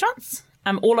restaurants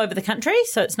all over the country.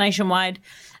 So it's nationwide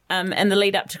in the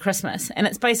lead up to Christmas. And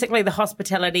it's basically the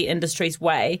hospitality industry's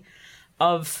way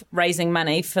of raising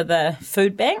money for the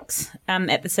food banks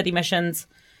at the City Missions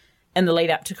in the lead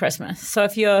up to Christmas. So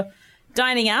if you're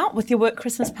dining out with your work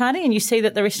Christmas party and you see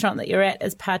that the restaurant that you're at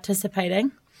is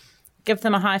participating, give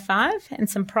them a high five and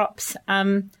some props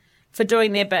for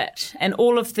doing their bit. And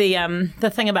all of the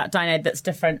thing about Dine Aid that's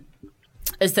different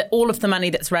is that all of the money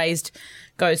that's raised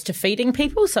goes to feeding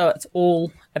people. So it's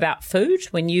all about food.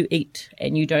 When you eat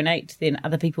and you donate, then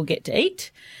other people get to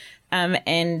eat.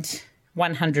 And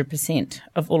 100%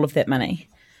 of all of that money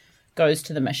goes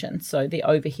to the mission. So the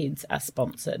overheads are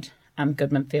sponsored.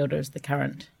 Goodman Fielder is the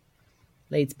current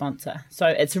lead sponsor. So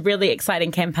it's a really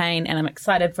exciting campaign, and I'm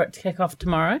excited for it to kick off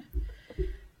tomorrow.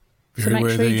 Very make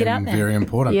sure worthy you get out and there. very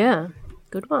important. Yeah,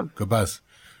 good one. Good buzz.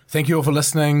 Thank you all for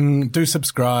listening. Do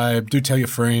subscribe, do tell your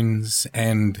friends,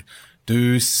 and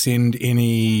do send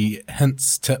any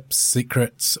hints, tips,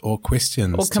 secrets, or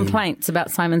questions. Or complaints about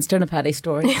Simon's dinner party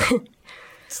story.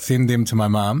 Send them to my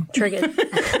mum. Triggered.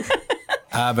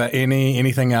 But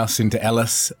anything else, send to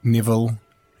Alice Neville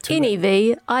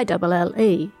NEVILLE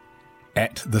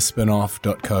at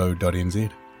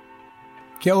thespinoff.co.nz.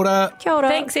 Kia ora. Kia ora.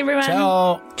 Thanks, everyone.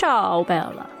 Ciao. Ciao,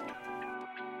 Bella.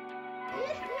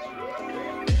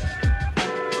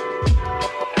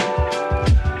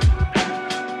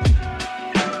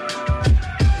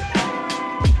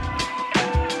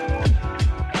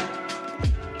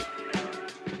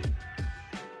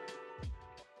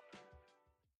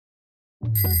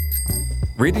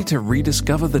 Ready to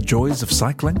rediscover the joys of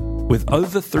cycling? With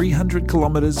over 300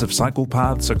 kilometres of cycle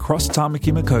paths across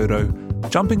Tāmaki Makaurau,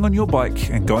 jumping on your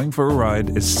bike and going for a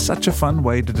ride is such a fun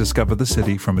way to discover the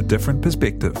city from a different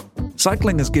perspective.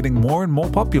 Cycling is getting more and more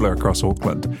popular across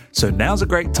Auckland, so now's a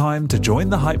great time to join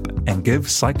the hype and give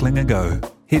cycling a go.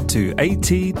 Head to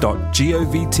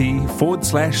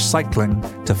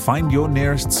at.govt/cycling to find your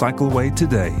nearest cycleway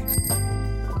today.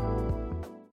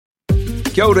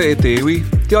 Kia ora e te iwi,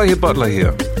 Te Aihe Butler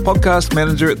here, podcast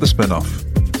manager at The Spinoff.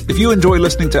 If you enjoy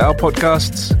listening to our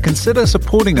podcasts, consider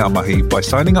supporting our mahi by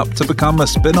signing up to become a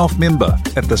Spinoff member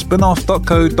at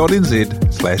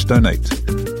thespinoff.co.nz/donate.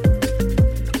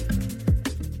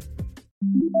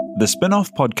 The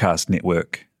Spinoff Podcast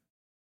Network.